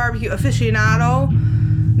I a barbecue aficionado?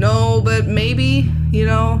 No, but maybe, you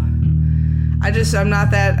know. I'm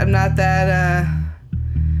not that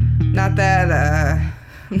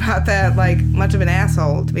like much of an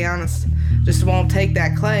asshole, to be honest. Just won't take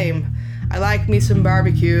that claim. I like me some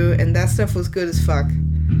barbecue, and that stuff was good as fuck.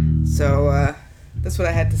 So, that's what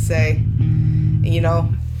I had to say. And, you know.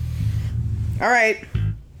 Alright.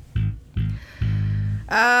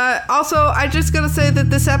 Also, I just gotta say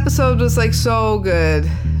that this episode was, like, so good.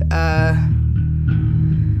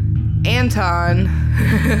 Anton.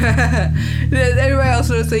 Everybody else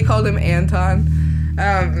knows they called him Anton.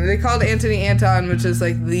 They called Anthony Anton, which is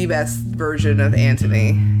like the best version of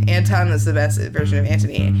Anthony. Anton is the best version of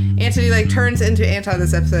Anthony. Anthony like turns into Anton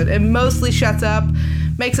this episode and mostly shuts up,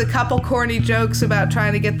 makes a couple corny jokes about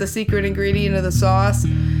trying to get the secret ingredient of the sauce.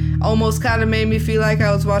 Almost kind of made me feel like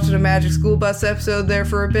I was watching a Magic School Bus episode there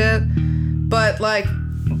for a bit. But like,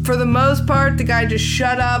 for the most part, the guy just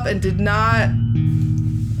shut up and did not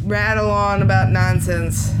rattle on about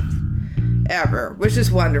nonsense ever, which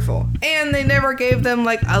is wonderful. And they never gave them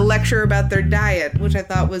like a lecture about their diet, which I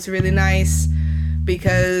thought was really nice,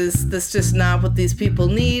 because that's just not what these people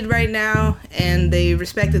need right now, and they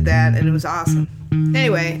respected that, and it was awesome.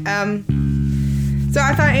 Anyway, so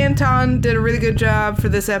I thought Anton did a really good job for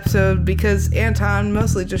this episode, because Anton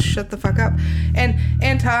mostly just shut the fuck up. And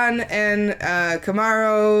Anton and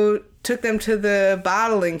Camaro took them to the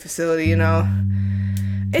bottling facility, you know.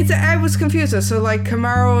 I was confused though. So like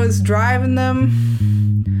Camaro is driving them,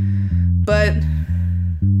 but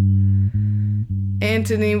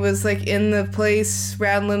Anthony was like in the place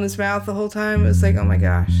rattling his mouth the whole time. It was like, oh my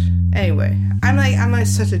gosh. Anyway, I'm like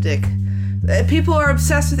such a dick. People are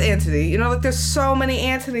obsessed with Anthony. You know, like there's so many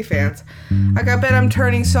Anthony fans. Like I bet I'm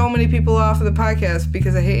turning so many people off of the podcast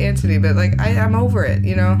because I hate Anthony, but like I'm over it,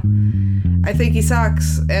 you know. I think he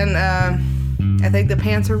sucks, and I think the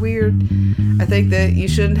pants are weird. I think that you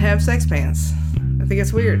shouldn't have sex pants. I think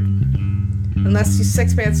it's weird. Unless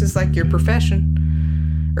sex pants is like your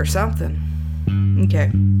profession or something.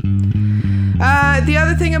 Okay. The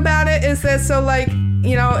other thing about it is that, so like,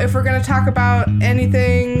 you know, if we're going to talk about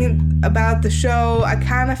anything about the show, I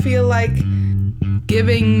kind of feel like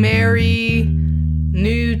giving Mary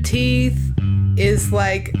new teeth is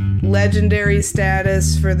like legendary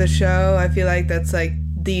status for the show. I feel like that's like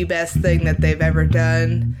the best thing that they've ever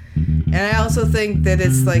done. And I also think that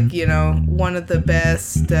it's like, you know, one of the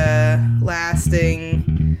best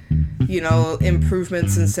lasting, you know,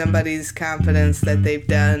 improvements in somebody's confidence that they've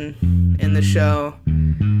done in the show.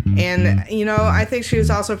 And, you know, I think she was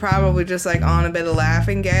also probably just like on a bit of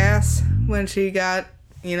laughing gas when she got,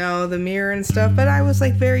 you know, the mirror and stuff. But I was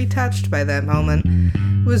like very touched by that moment.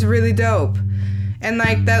 It was really dope. And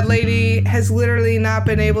like that lady has literally not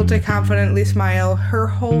been able to confidently smile her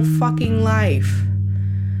whole fucking life.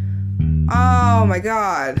 Oh my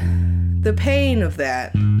god. The pain of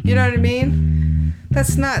that. You know what I mean?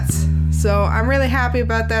 That's nuts. So I'm really happy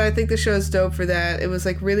about that. I think the show's dope for that. It was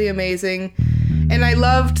like really amazing. And I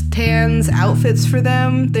loved Tan's outfits for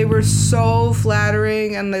them. They were so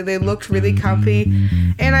flattering and they looked really comfy.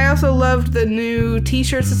 And I also loved the new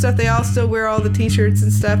t-shirts and stuff. They all still wear all the t-shirts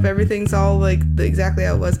and stuff. Everything's all like exactly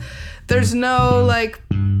how it was. There's no like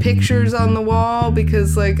pictures on the wall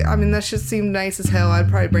because like, I mean, that shit seemed nice as hell. I'd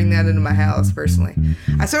probably bring that into my house personally.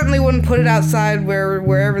 I certainly wouldn't put it outside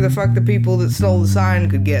wherever the fuck the people that stole the sign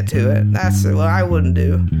could get to it. That's what I wouldn't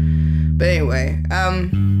do. But anyway,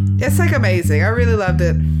 it's like amazing. I really loved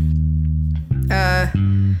it.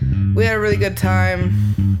 We had a really good time.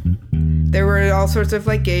 There were all sorts of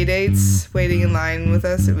like gay dates waiting in line with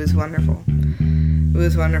us. It was wonderful. It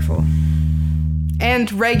was wonderful.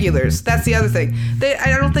 And regulars. That's the other thing.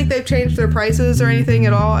 I don't think they've changed their prices or anything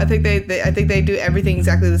at all. I think they do everything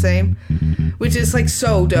exactly the same, which is like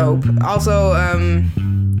so dope. Also,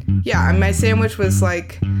 yeah, my sandwich was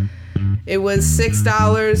like, it was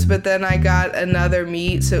 $6, but then I got another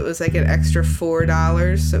meat, so it was like an extra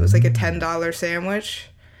 $4. So it was like a $10 sandwich.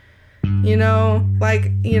 You know, like,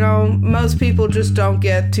 you know, most people just don't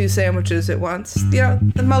get 2 sandwiches at once. You know,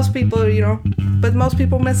 most people, you know, but most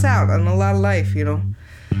people miss out on a lot of life, you know.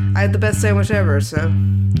 I had the best sandwich ever, so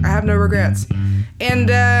I have no regrets. And,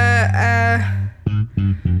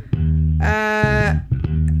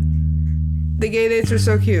 the gay dates were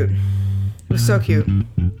so cute. It was so cute.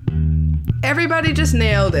 Everybody just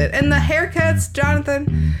nailed it. And the haircuts,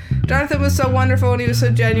 Jonathan was so wonderful, and he was so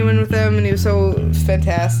genuine with them, and he was so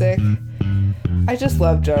fantastic. I just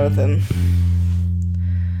love Jonathan.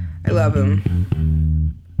 I love him.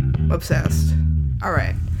 Obsessed.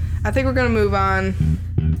 Alright. I think we're gonna move on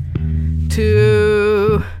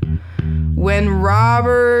to When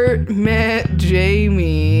Robert Met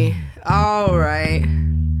Jamie. Alright.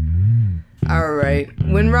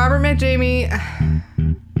 When Robert Met Jamie...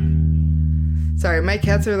 Sorry, my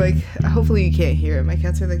cats are like, hopefully you can't hear it. My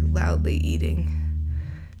cats are like loudly eating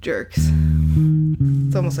jerks.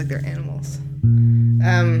 It's almost like they're animals.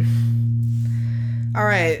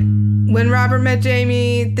 Alright. When Robert Met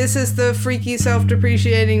Jamie, this is the freaky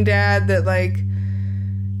self-depreciating dad that like,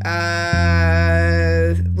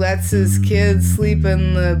 lets his kids sleep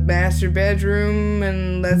in the master bedroom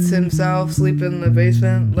and lets himself sleep in the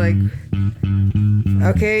basement. Like,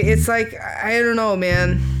 okay, it's like, I don't know,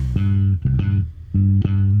 man.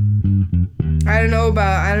 I don't know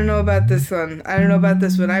about this one. I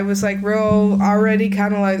was like real already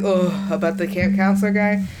kind of like, oh, about the camp counselor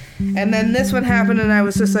guy. And then this one happened and I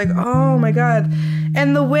was just like, oh my god.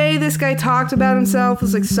 And the way this guy talked about himself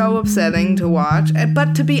was like so upsetting to watch.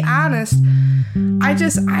 But to be honest, I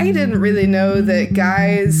didn't really know that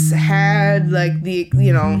guys had like the,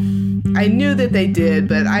 you know, I knew that they did,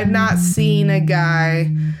 but I've not seen a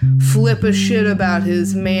guy flip a shit about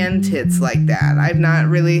his man tits like that.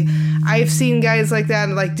 I've seen guys like that,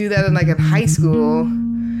 like do that in like in high school.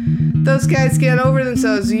 Those guys get over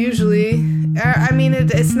themselves usually. I mean,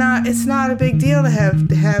 it's not a big deal to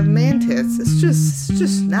have man tits. It's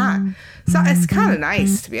just not. So it's kind of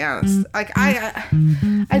nice, to be honest. Like I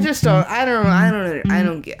don't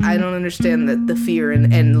understand the fear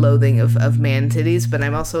and loathing of man titties, but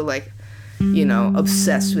I'm also like, you know,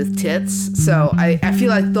 obsessed with tits. So I feel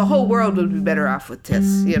like the whole world would be better off with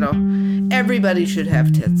tits, you know. Everybody should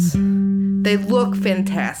have tits. They look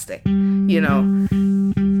fantastic, you know.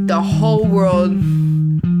 The whole world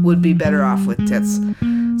would be better off with tits.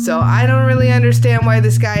 So I don't really understand why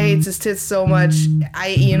this guy hates his tits so much.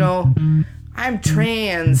 I'm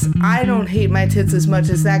trans. I don't hate my tits as much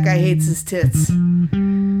as that guy hates his tits.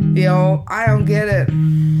 You know, I don't get it.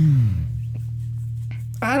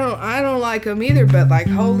 I don't like them either, but like,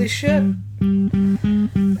 holy shit.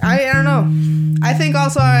 I don't know. I think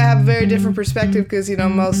also I have a very different perspective because, you know,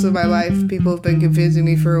 most of my life people have been confusing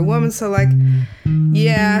me for a woman. So like,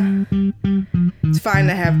 yeah, it's fine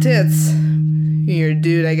to have tits. You're a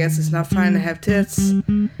dude, I guess it's not fine to have tits.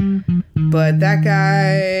 But that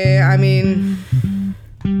guy, I mean,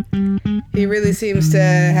 he really seems to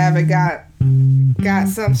have it got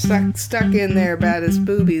some stuck in there about his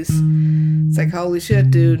boobies. It's like, holy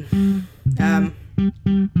shit, dude.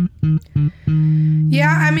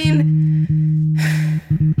 Yeah, I mean,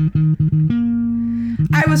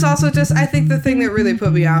 I was also just, I think the thing that really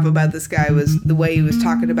put me off about this guy was the way he was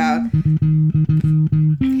talking about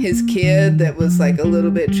his kid that was like a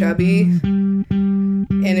little bit chubby.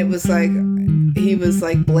 And it was like, he was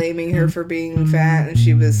like blaming her for being fat, and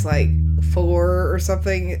she was like 4 or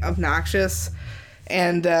something, obnoxious.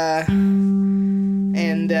 And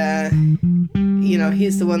you know,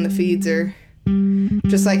 he's the one that feeds her.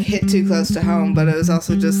 Just like hit too close to home, but it was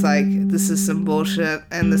also just like, this is some bullshit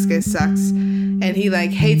and this guy sucks. And he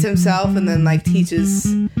like hates himself and then like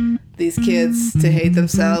teaches these kids to hate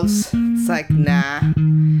themselves. It's like, nah.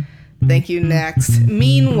 Thank you, next.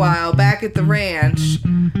 Meanwhile, back at the ranch,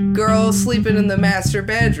 girl sleeping in the master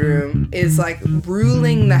bedroom is like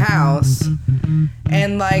ruling the house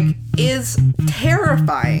and like is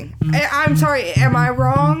terrifying. I'm sorry, am I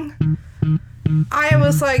wrong? I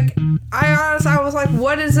was like,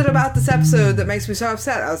 what is it about this episode that makes me so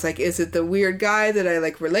upset? I was like, is it the weird guy that I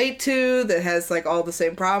like relate to that has like all the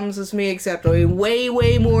same problems as me except way,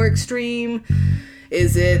 way more extreme?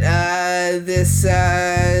 Is it is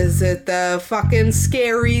it the fucking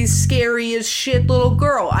scariest shit little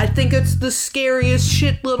girl? I think it's the scariest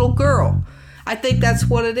shit little girl. I think that's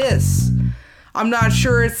what it is. I'm not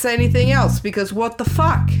sure it's anything else, because what the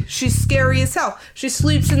fuck? She's scary as hell. She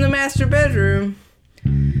sleeps in the master bedroom,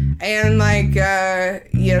 and like,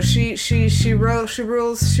 you know, she rules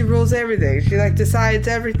everything. She like decides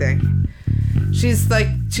everything. She's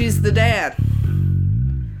the dad.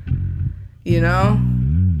 You know?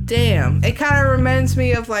 Damn. It kind of reminds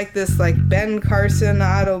me of like this like Ben Carson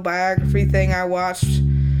autobiography thing I watched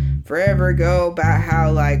forever ago about how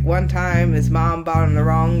like one time his mom bought him the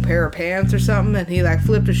wrong pair of pants or something, and he like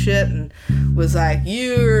flipped a shit and was like,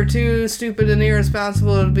 you're too stupid and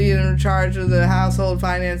irresponsible to be in charge of the household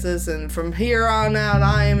finances, and from here on out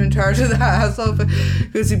I am in charge of the household,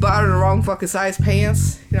 because he bought her the wrong fucking size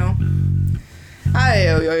pants, you know.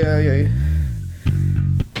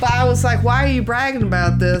 But I was like, why are you bragging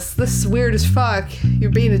about this? This is weird as fuck. You're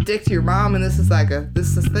being a dick to your mom, and this is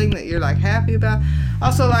this thing that you're like happy about.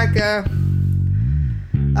 Also like,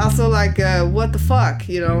 what the fuck,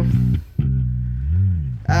 you know?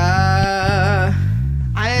 I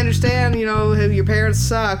understand, you know, if your parents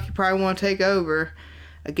suck, you probably want to take over.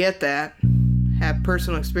 I get that. Have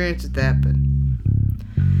personal experience with that, but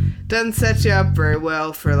doesn't set you up very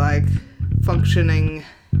well for like functioning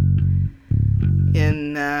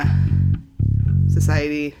in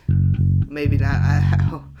society. Maybe not.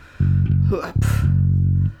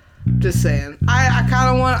 Just saying. I kind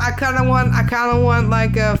of want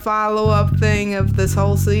like a follow-up thing of this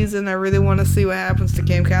whole season. I really want to see what happens to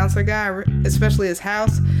camp counselor guy, especially his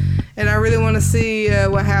house, and I really want to see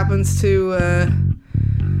what happens to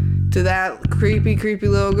that creepy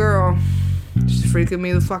little girl. She's freaking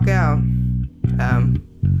me the fuck out.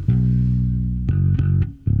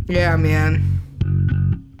 Yeah, man.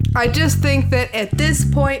 I just think that at this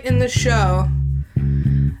point in the show,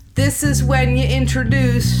 this is when you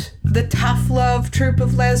introduce the tough love troop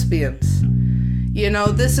of lesbians. You know,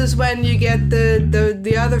 this is when you get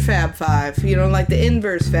the other Fab Five, you know, like the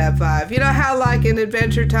inverse Fab Five. You know how like in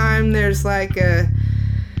Adventure Time you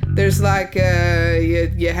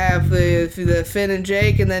have the Finn and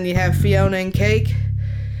Jake, and then you have Fiona and Cake.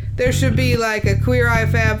 There should be like a Queer Eye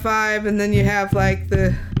Fab Five, and then you have like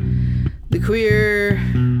the queer...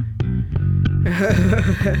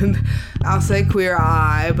 I'll say Queer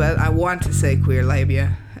Eye, but I want to say Queer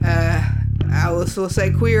Labia. I will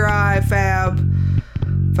say Queer Eye, Fab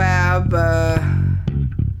 5.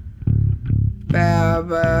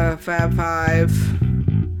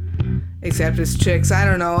 Except it's chicks. I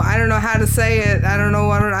don't know how to say it.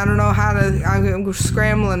 I'm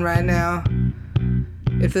scrambling right now.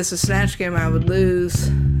 If this is Snatch Game, I would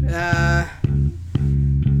lose.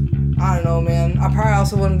 I don't know, man. I probably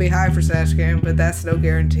also wouldn't be high for Snatch Game, but that's no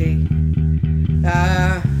guarantee.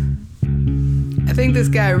 I think this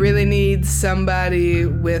guy really needs somebody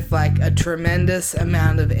with like a tremendous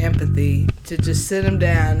amount of empathy to just sit him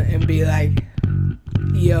down and be like,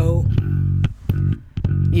 yo,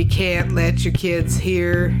 you can't let your kids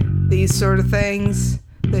hear these sort of things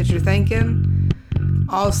that you're thinking.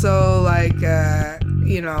 Also, like,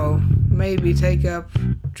 you know, maybe take up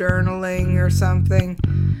journaling or something.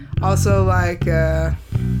 Also, like,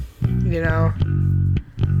 you know,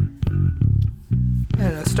 I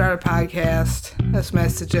don't know, start a podcast. That's my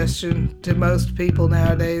suggestion to most people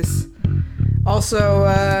nowadays. Also,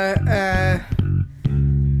 I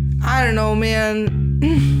don't know, man.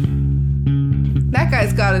 That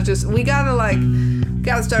guy's gotta we gotta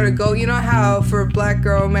Gotta start a goal. You know how for Black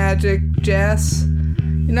Girl Magic Jess,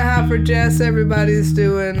 you know how for Jess everybody's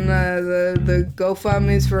doing the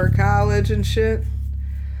GoFundMes for her college and shit?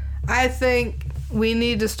 I think we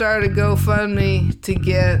need to start a GoFundMe to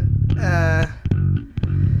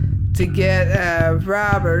get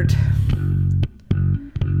Robert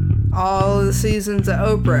all of the seasons of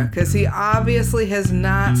Oprah, because he obviously has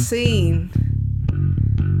not seen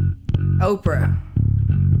Oprah.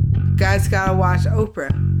 Guys gotta watch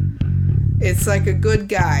Oprah. It's like a good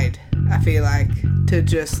guide, I feel like, to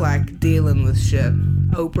just like dealing with shit.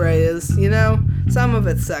 Oprah is, you know, some of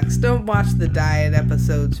it sucks. Don't watch the diet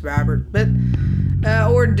episodes, Robert, but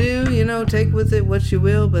or do, you know, take with it what you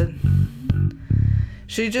will, but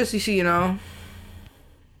she just, you know,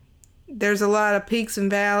 there's a lot of peaks and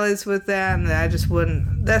valleys with that, and I just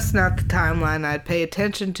wouldn't, that's not the timeline I'd pay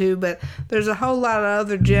attention to, but there's a whole lot of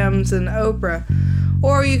other gems in Oprah.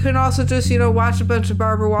 Or you can also just, you know, watch a bunch of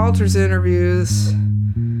Barbara Walters interviews.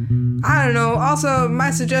 I don't know. Also, my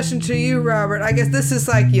suggestion to you, Robert, I guess this is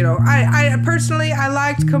like, you know, I personally, I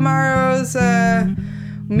liked Kamaro's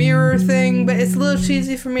mirror thing, but it's a little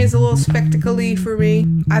cheesy for me. It's a little spectacle-y for me.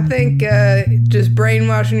 I think just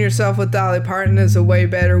brainwashing yourself with Dolly Parton is a way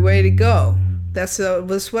better way to go. That's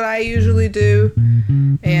what I usually do.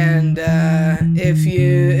 And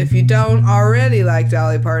if you don't already like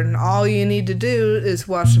Dolly Parton, all you need to do is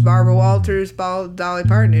watch the Barbara Walters Dolly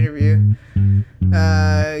Parton interview.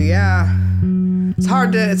 Yeah, it's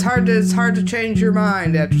hard to change your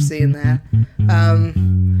mind after seeing that.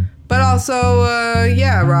 But also,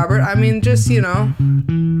 yeah, Robert, I mean, just, you know,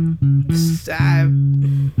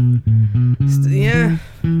 yeah,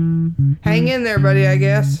 hang in there, buddy, I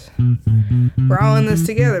guess. We're all in this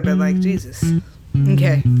together, but like, Jesus.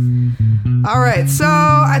 Okay. Alright, so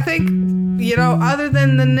I think, you know, other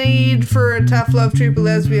than the need for a tough love triple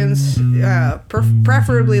lesbians,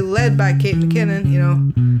 preferably led by Kate McKinnon, you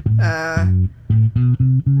know,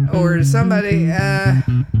 or somebody,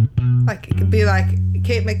 like, it could be like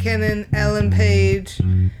Kate McKinnon, Ellen Page,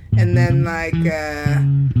 and then like,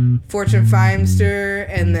 Fortune Feimster,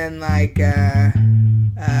 and then like,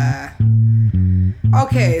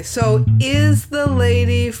 okay, so is the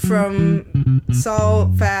lady from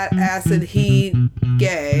Salt, Fat, Acid, Heat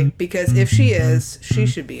gay? Because if she is, she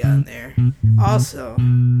should be on there. Also,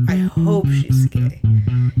 I hope she's gay.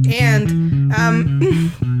 And, I'm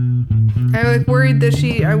worried that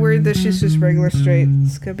she's just regular straight.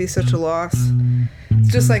 It's gonna be such a loss. It's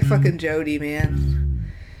just like fucking Jodie, man.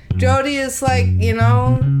 Jodie is like, you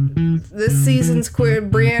know, this season's queer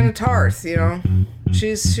Brianna Tarth, you know.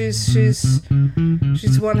 She's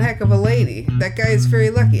one heck of a lady. That guy is very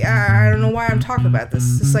lucky. I don't know why I'm talking about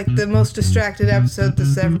this. It's like the most distracted episode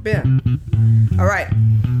that's ever been. Alright.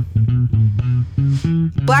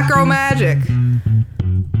 Black Girl Magic. You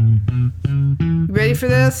ready for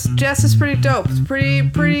this? Jess is pretty dope. It's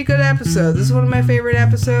pretty good episode. This is one of my favorite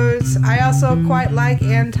episodes. I also quite like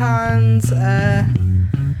Anton's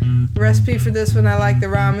recipe for this one. I like the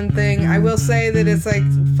ramen thing. I will say that it's like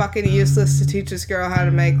fucking useless to teach this girl how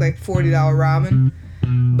to make like $40 ramen,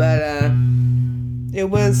 but it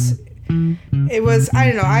was I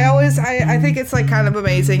don't know, I think it's like kind of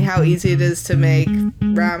amazing how easy it is to make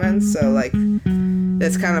ramen. So like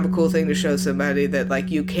that's kind of a cool thing to show somebody that like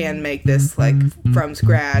you can make this like from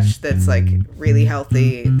scratch, that's like really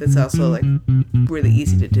healthy, that's also like really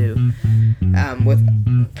easy to do with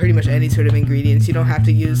pretty much any sort of ingredients. You don't have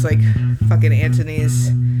to use like fucking Antony's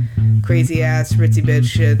crazy ass ritzy bitch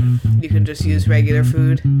shit. You can just use regular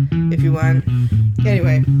food if you want.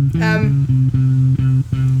 Anyway,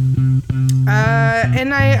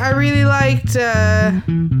 and I really liked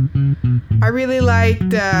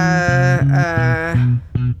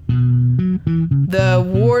the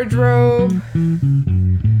wardrobe.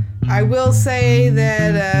 I will say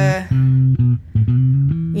that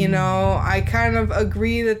you know, I kind of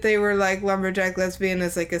agree that they were like lumberjack lesbian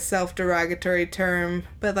is like a self-derogatory term,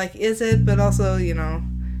 but like, is it? But also, you know,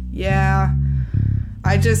 yeah,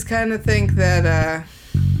 I just kind of think that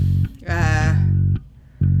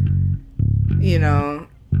you know,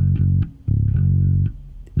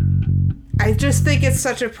 I just think it's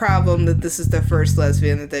such a problem that this is the first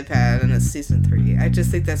lesbian that they've had and it's season 3. I just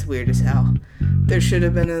think that's weird as hell. There should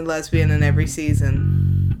have been a lesbian in every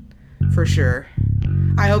season, for sure.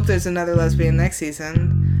 I hope there's another lesbian next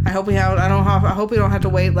season. I hope we don't have to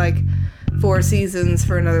wait like 4 seasons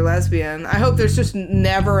for another lesbian. I hope there's just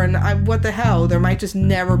never what the hell? There might just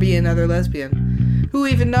never be another lesbian. Who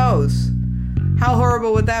even knows? How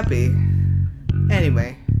horrible would that be?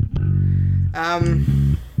 Anyway.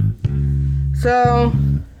 So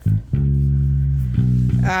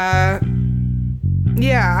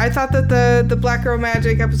yeah, I thought that the Black Girl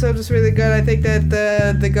Magic episode was really good. I think that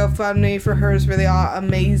the GoFundMe for her is really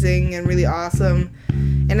amazing and really awesome.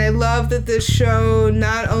 And I love that this show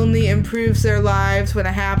not only improves their lives when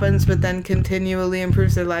it happens, but then continually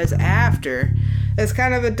improves their lives after. It's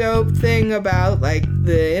kind of a dope thing about, like,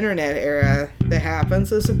 the internet era that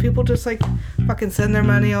happens is that people just, like, fucking send their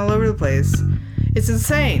money all over the place. It's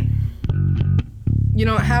insane. You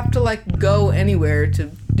don't have to, like, go anywhere to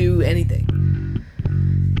do anything.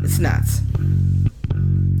 It's nuts.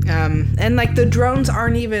 And, like, the drones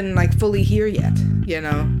aren't even, like, fully here yet, you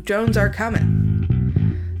know? Drones are coming.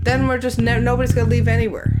 Then we're just, nobody's gonna leave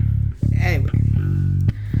anywhere. Anyway.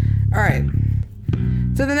 Alright.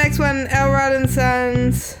 So the next one, Elrod and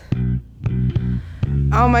Sons.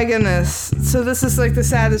 Oh my goodness. So this is, like, the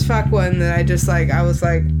saddest fuck one that I was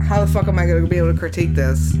like, how the fuck am I gonna be able to critique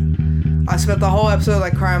this? I spent the whole episode,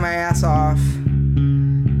 like, crying my ass off.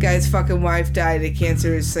 Guy's fucking wife died of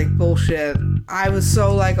cancer. It's like bullshit. I was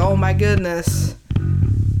so like, oh my goodness.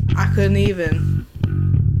 I couldn't even.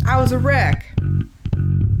 I was a wreck.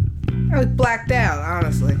 I was blacked out,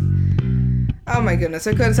 honestly. Oh my goodness.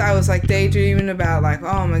 I was like daydreaming about like,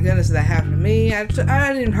 oh my goodness, did that happen to me? I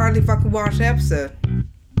didn't hardly fucking watch the episode.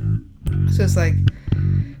 It's just like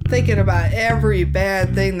thinking about every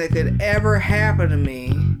bad thing that could ever happen to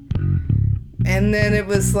me. And then it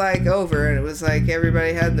was like over, and it was like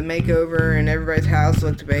everybody had the makeover, and everybody's house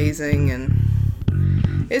looked amazing, and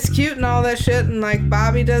it's cute and all that shit, and like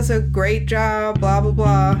Bobby does a great job, blah blah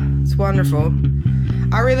blah. It's wonderful.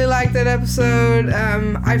 I really liked that episode.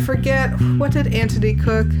 I forget, what did Anthony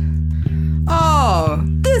cook? Oh,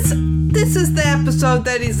 this is the episode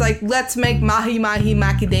that he's like, let's make mahi mahi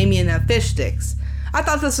macadamia fish sticks. I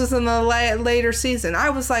thought this was in the later season.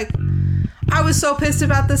 I was so pissed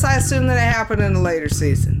about this. I assumed that it happened in a later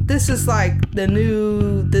season. This is like the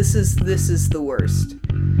new. This is the worst.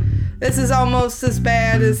 This is almost as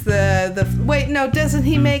bad as the. Wait, no, doesn't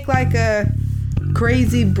he make like a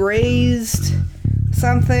crazy braised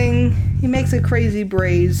something? He makes a crazy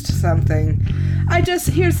braised something.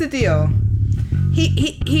 Here's the deal.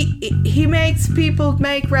 He makes people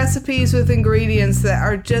make recipes with ingredients that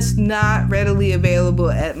are just not readily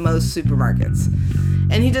available at most supermarkets.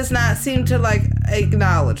 And he does not seem to, like,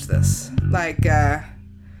 acknowledge this. Like, I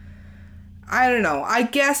don't know. I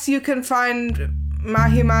guess you can find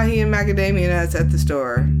mahi mahi and macadamia nuts at the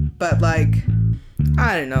store. But, like,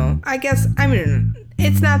 I don't know.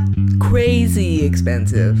 It's not crazy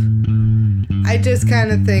expensive. I just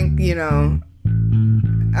kind of think, you know,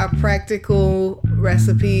 a practical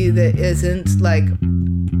recipe that isn't, like,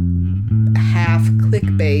 half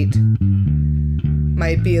clickbait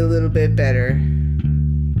might be a little bit better.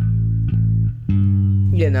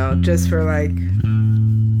 You know, just for like,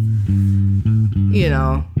 you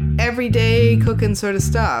know, everyday cooking sort of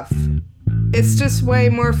stuff. It's just way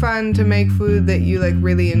more fun to make food that you like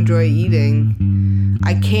really enjoy eating.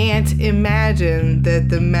 I can't imagine that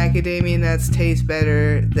the macadamia nuts taste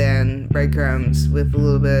better than breadcrumbs with a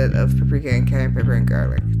little bit of paprika and cayenne pepper and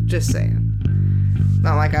garlic. Just saying.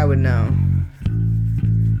 Not like I would know.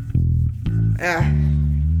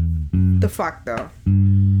 The fuck though.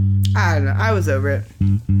 I don't know. I was over it.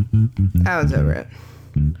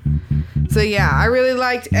 So yeah, I really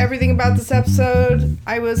liked everything about this episode.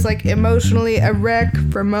 I was like emotionally a wreck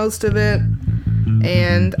for most of it.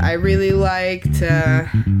 And I really liked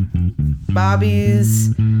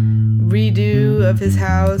Bobby's redo of his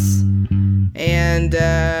house. And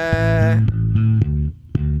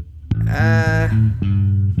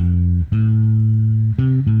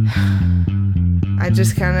I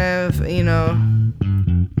just kind of, you know,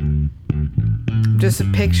 just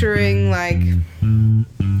picturing like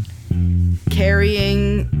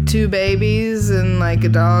carrying two babies and like a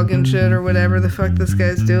dog and shit or whatever the fuck this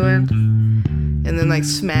guy's doing, and then like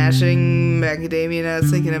smashing macadamia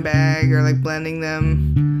nuts like in a bag or like blending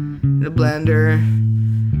them in a blender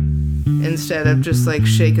instead of just like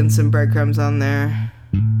shaking some breadcrumbs on there.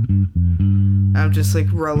 I'm just like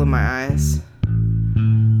rolling my eyes.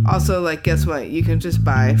 Also, like, guess what? You can just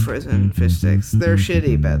buy frozen fish sticks. They're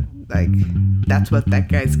shitty, but, like, that's what that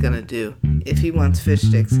guy's gonna do. If he wants fish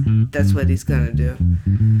sticks, that's what he's gonna do.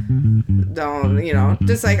 Don't, you know,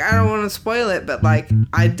 just, like, I don't want to spoil it, but, like,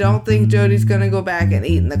 I don't think Jody's gonna go back and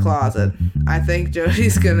eat in the closet. I think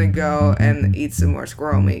Jody's gonna go and eat some more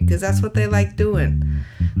squirrel meat, because that's what they like doing.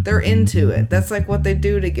 They're into it. That's, like, what they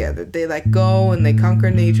do together. They, like, go and they conquer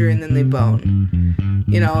nature and then they bone.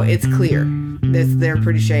 You know, it's clear. They're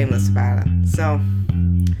pretty shameless about it. So,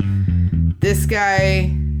 this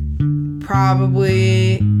guy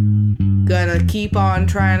probably gonna keep on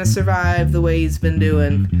trying to survive the way he's been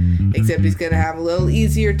doing. Except he's gonna have a little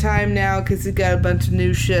easier time now because he's got a bunch of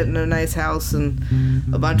new shit and a nice house and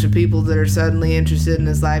a bunch of people that are suddenly interested in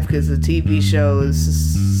his life because the TV show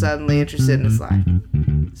is suddenly interested in his life.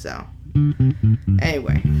 So,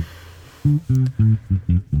 anyway.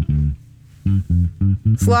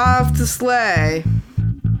 Slav to slay.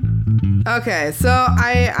 Okay, so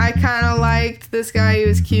I kind of liked this guy. He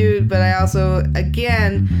was cute, but I also,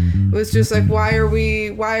 again, was just like, why are we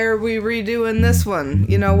redoing this one?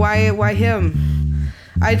 You know, why him?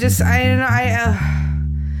 I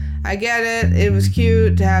get it. It was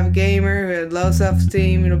cute to have a gamer who had low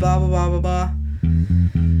self-esteem, you know, blah, blah, blah, blah, blah.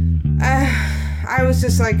 I was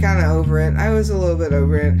just, like, kind of over it. I was a little bit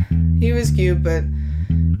over it. He was cute, but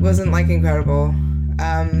wasn't, like, incredible.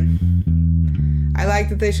 I like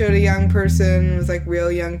that they showed a young person with, like,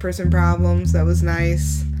 real young person problems. That was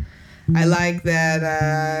nice. I like that,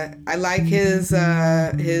 I like his,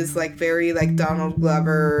 like, very, like, Donald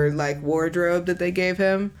Glover, like, wardrobe that they gave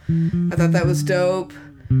him. I thought that was dope.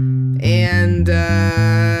 And,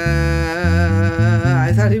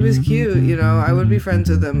 I thought he was cute, you know. I would be friends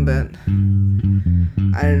with him, but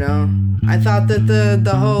I don't know. I thought that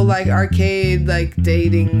the whole, like, arcade, like,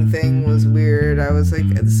 dating thing was weird. I was like,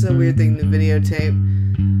 this is a weird thing to videotape.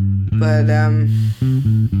 But,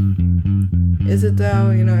 is it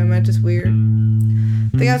though? You know, am I just weird?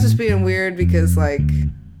 I think I was just being weird because, like,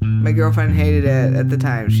 my girlfriend hated it at the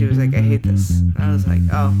time. She was like, I hate this. And I was like,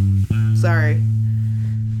 oh, sorry.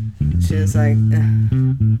 She was like,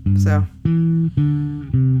 so.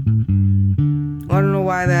 I don't know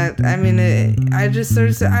why that, I mean, I just sort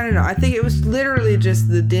of, I don't know. I think it was literally just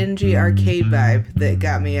the dingy arcade vibe that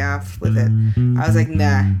got me off with it. I was like,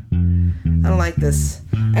 nah, I don't like this.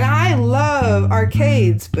 And I love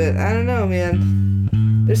arcades, but I don't know,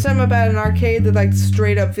 man. There's something about an arcade that, like,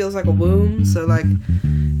 straight up feels like a womb. So, like,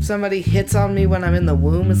 if somebody hits on me when I'm in the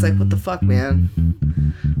womb, it's like, what the fuck, man?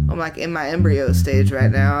 I'm, like, in my embryo stage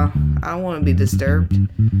right now. I don't want to be disturbed.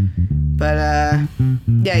 But,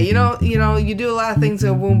 yeah, you know, you do a lot of things in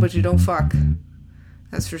a womb, but you don't fuck.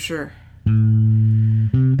 That's for sure.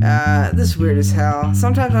 This is weird as hell.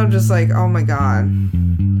 Sometimes I'm just like, oh my god.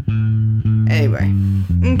 Anyway.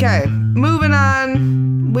 Okay, moving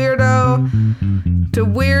on. Weirdo to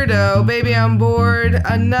weirdo. Baby on board.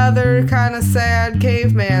 Another kind of sad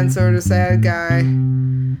caveman sort of sad guy.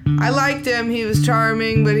 I liked him. He was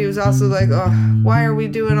charming, but he was also like, oh, why are we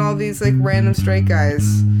doing all these, like, random straight guys?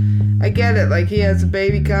 I get it, like, he has a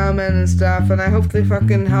baby coming and stuff, and I hope they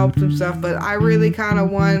fucking helped him stuff, but I really kind of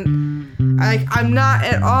want, like, I'm not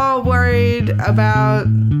at all worried about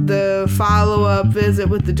the follow-up visit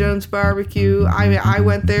with the Jones Barbecue. I mean, I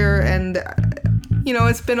went there, and, you know,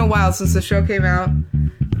 it's been a while since the show came out,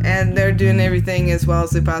 and they're doing everything as well as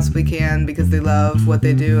they possibly can because they love what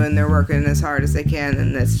they do and they're working as hard as they can,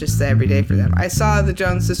 and it's just every day for them. I saw the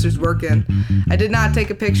Jones sisters working. I did not take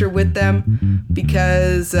a picture with them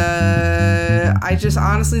because I just,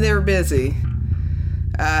 honestly, they were busy.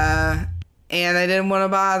 And I didn't want to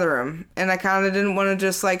bother them. And I kind of didn't want to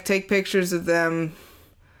just, like, take pictures of them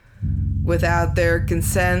without their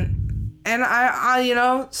consent. And I you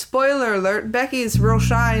know, spoiler alert, Becky is real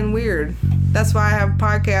shy and weird. That's why I have a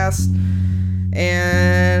podcast.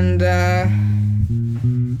 And,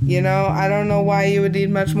 you know, I don't know why you would need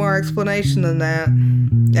much more explanation than that.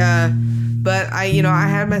 But I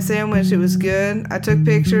had my sandwich. It was good. I took a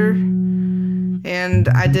picture. And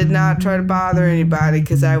I did not try to bother anybody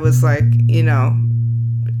because I was like, you know,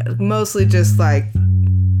 mostly just like,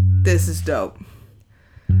 this is dope.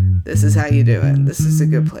 This is how you do it. This is a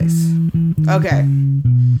good place. Okay.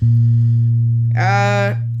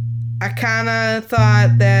 I kind of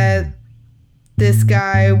thought that this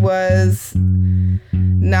guy was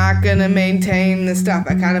not gonna maintain the stuff.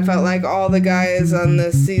 I kind of felt like all the guys on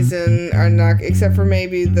this season are not, except for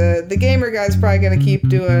maybe the gamer guy's probably gonna keep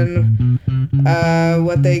doing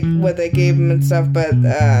what they gave him and stuff, but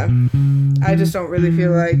I just don't really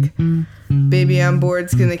feel like Baby on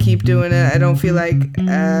Board's gonna keep doing it. I don't feel like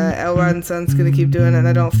Elrod and Son's gonna keep doing it.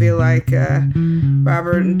 I don't feel like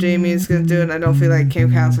Robert and Jamie is gonna do it. I don't feel like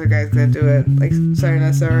Camp Counselor guy's gonna do it. Like, sorry,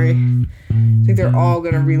 not sorry. I think they're all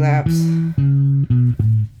gonna relapse.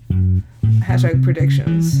 Hashtag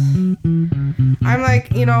predictions. I'm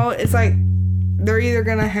like, you know, it's like they're either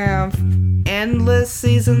gonna have endless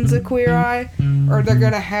seasons of Queer Eye, or they're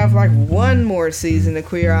gonna have like one more season of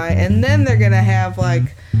Queer Eye, and then they're gonna have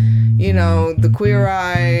like, you know, the Queer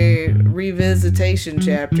Eye revisitation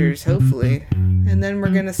chapters, hopefully. And then we're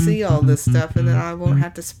gonna see all this stuff, and then I won't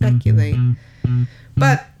have to speculate.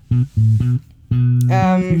 But,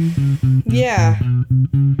 yeah.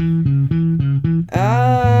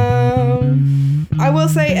 I will will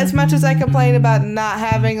say, as much as I complain about not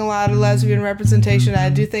having a lot of lesbian representation, I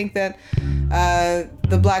do think that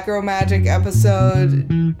the Black Girl Magic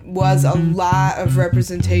episode was a lot of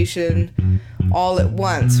representation all at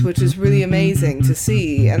once, which is really amazing to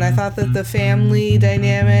see. And I thought that the family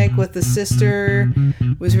dynamic with the sister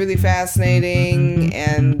was really fascinating,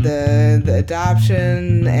 and the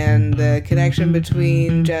adoption and the connection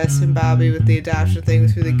between Jess and Bobby with the adoption thing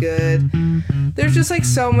was really good. There's just like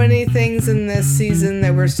so many things in this season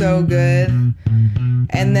that were so good.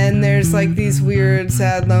 And then there's like these weird,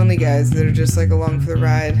 sad, lonely guys that are just like along for the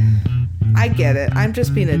ride. I get it. I'm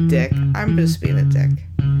just being a dick.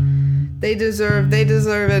 They deserve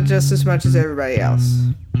it just as much as everybody else.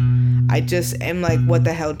 I just am like, what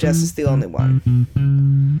the hell, Jess is the only one.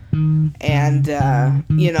 And,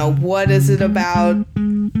 what is it about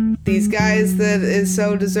these guys that is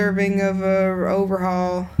so deserving of a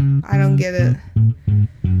overhaul? I don't get it.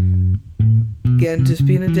 Again, just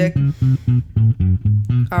being a dick.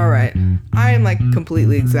 Alright. I am like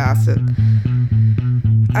completely exhausted.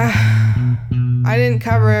 I didn't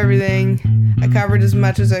cover everything. I covered as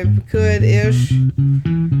much as I could-ish.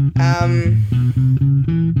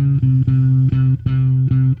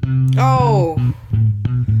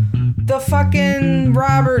 The fucking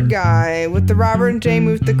Robert guy with the Robert and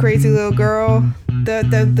Jamie with the crazy little girl.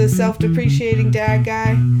 The self-depreciating dad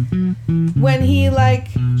guy. When he, like,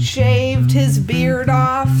 shaved his beard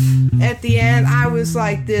off at the end, I was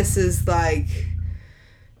like, this is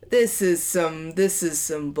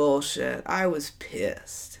some bullshit. I was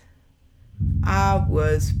pissed. That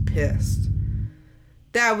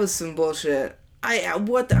was some bullshit. I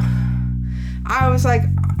was like,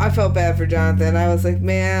 I felt bad for Jonathan. I was like,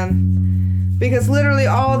 man, because literally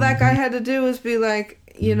all that guy had to do was be like,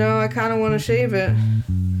 I kind of want to shave it.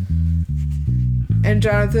 And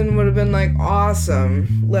Jonathan would have been like,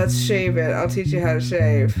 awesome, let's shave it. I'll teach you how to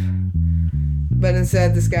shave. But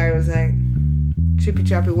instead, this guy was like, chippy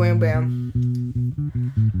choppy wham bam.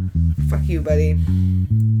 Fuck you, buddy.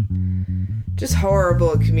 Just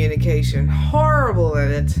horrible at communication. Horrible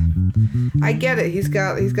at it. I get it. He's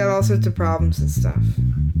got all sorts of problems and stuff.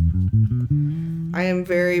 I am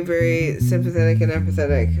very, very sympathetic and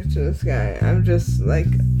empathetic to this guy. I'm just, like,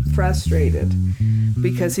 frustrated.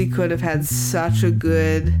 Because he could have had such a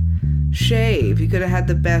good shave. He could have had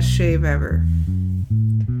the best shave ever.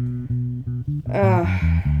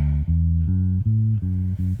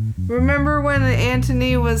 Remember when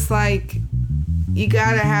Anthony was like, you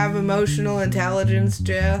gotta have emotional intelligence,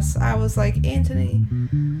 Jess? I was like, Anthony,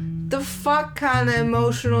 the fuck kind of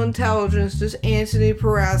emotional intelligence does Anthony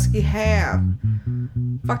Porowski have?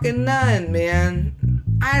 Fucking none, man.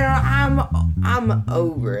 I'm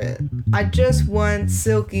over it. I just want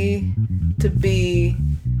Silky to be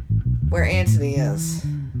where Anthony is.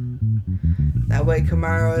 That way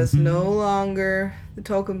Kamara is no longer the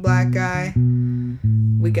token black guy.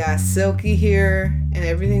 We got Silky here, and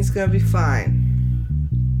everything's gonna be fine.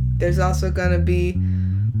 There's also gonna be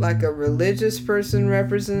like a religious person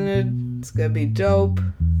represented. It's gonna be dope.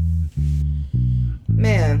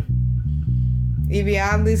 Man, Evie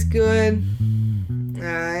Oddly's good.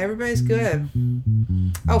 Everybody's good.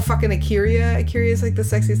 Oh, fucking Akira. Akira is like the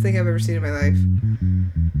sexiest thing I've ever seen in my life.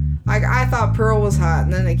 Like, I thought Pearl was hot,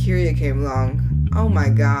 and then Akira came along. Oh my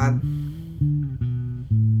god.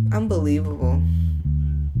 Unbelievable.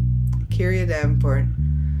 Akira Davenport.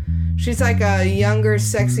 She's like a younger,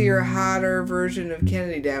 sexier, hotter version of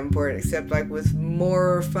Kennedy Davenport, except like with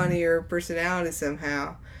more funnier personality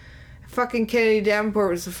somehow. Fucking Kennedy Davenport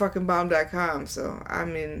was a fucking bomb.com, so, I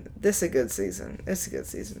mean, this is a good season. It's a good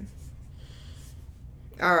season.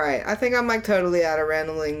 Alright, I think I'm like totally out of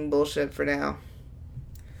rambling bullshit for now.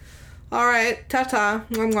 Alright, ta-ta.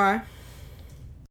 Mwah mwah.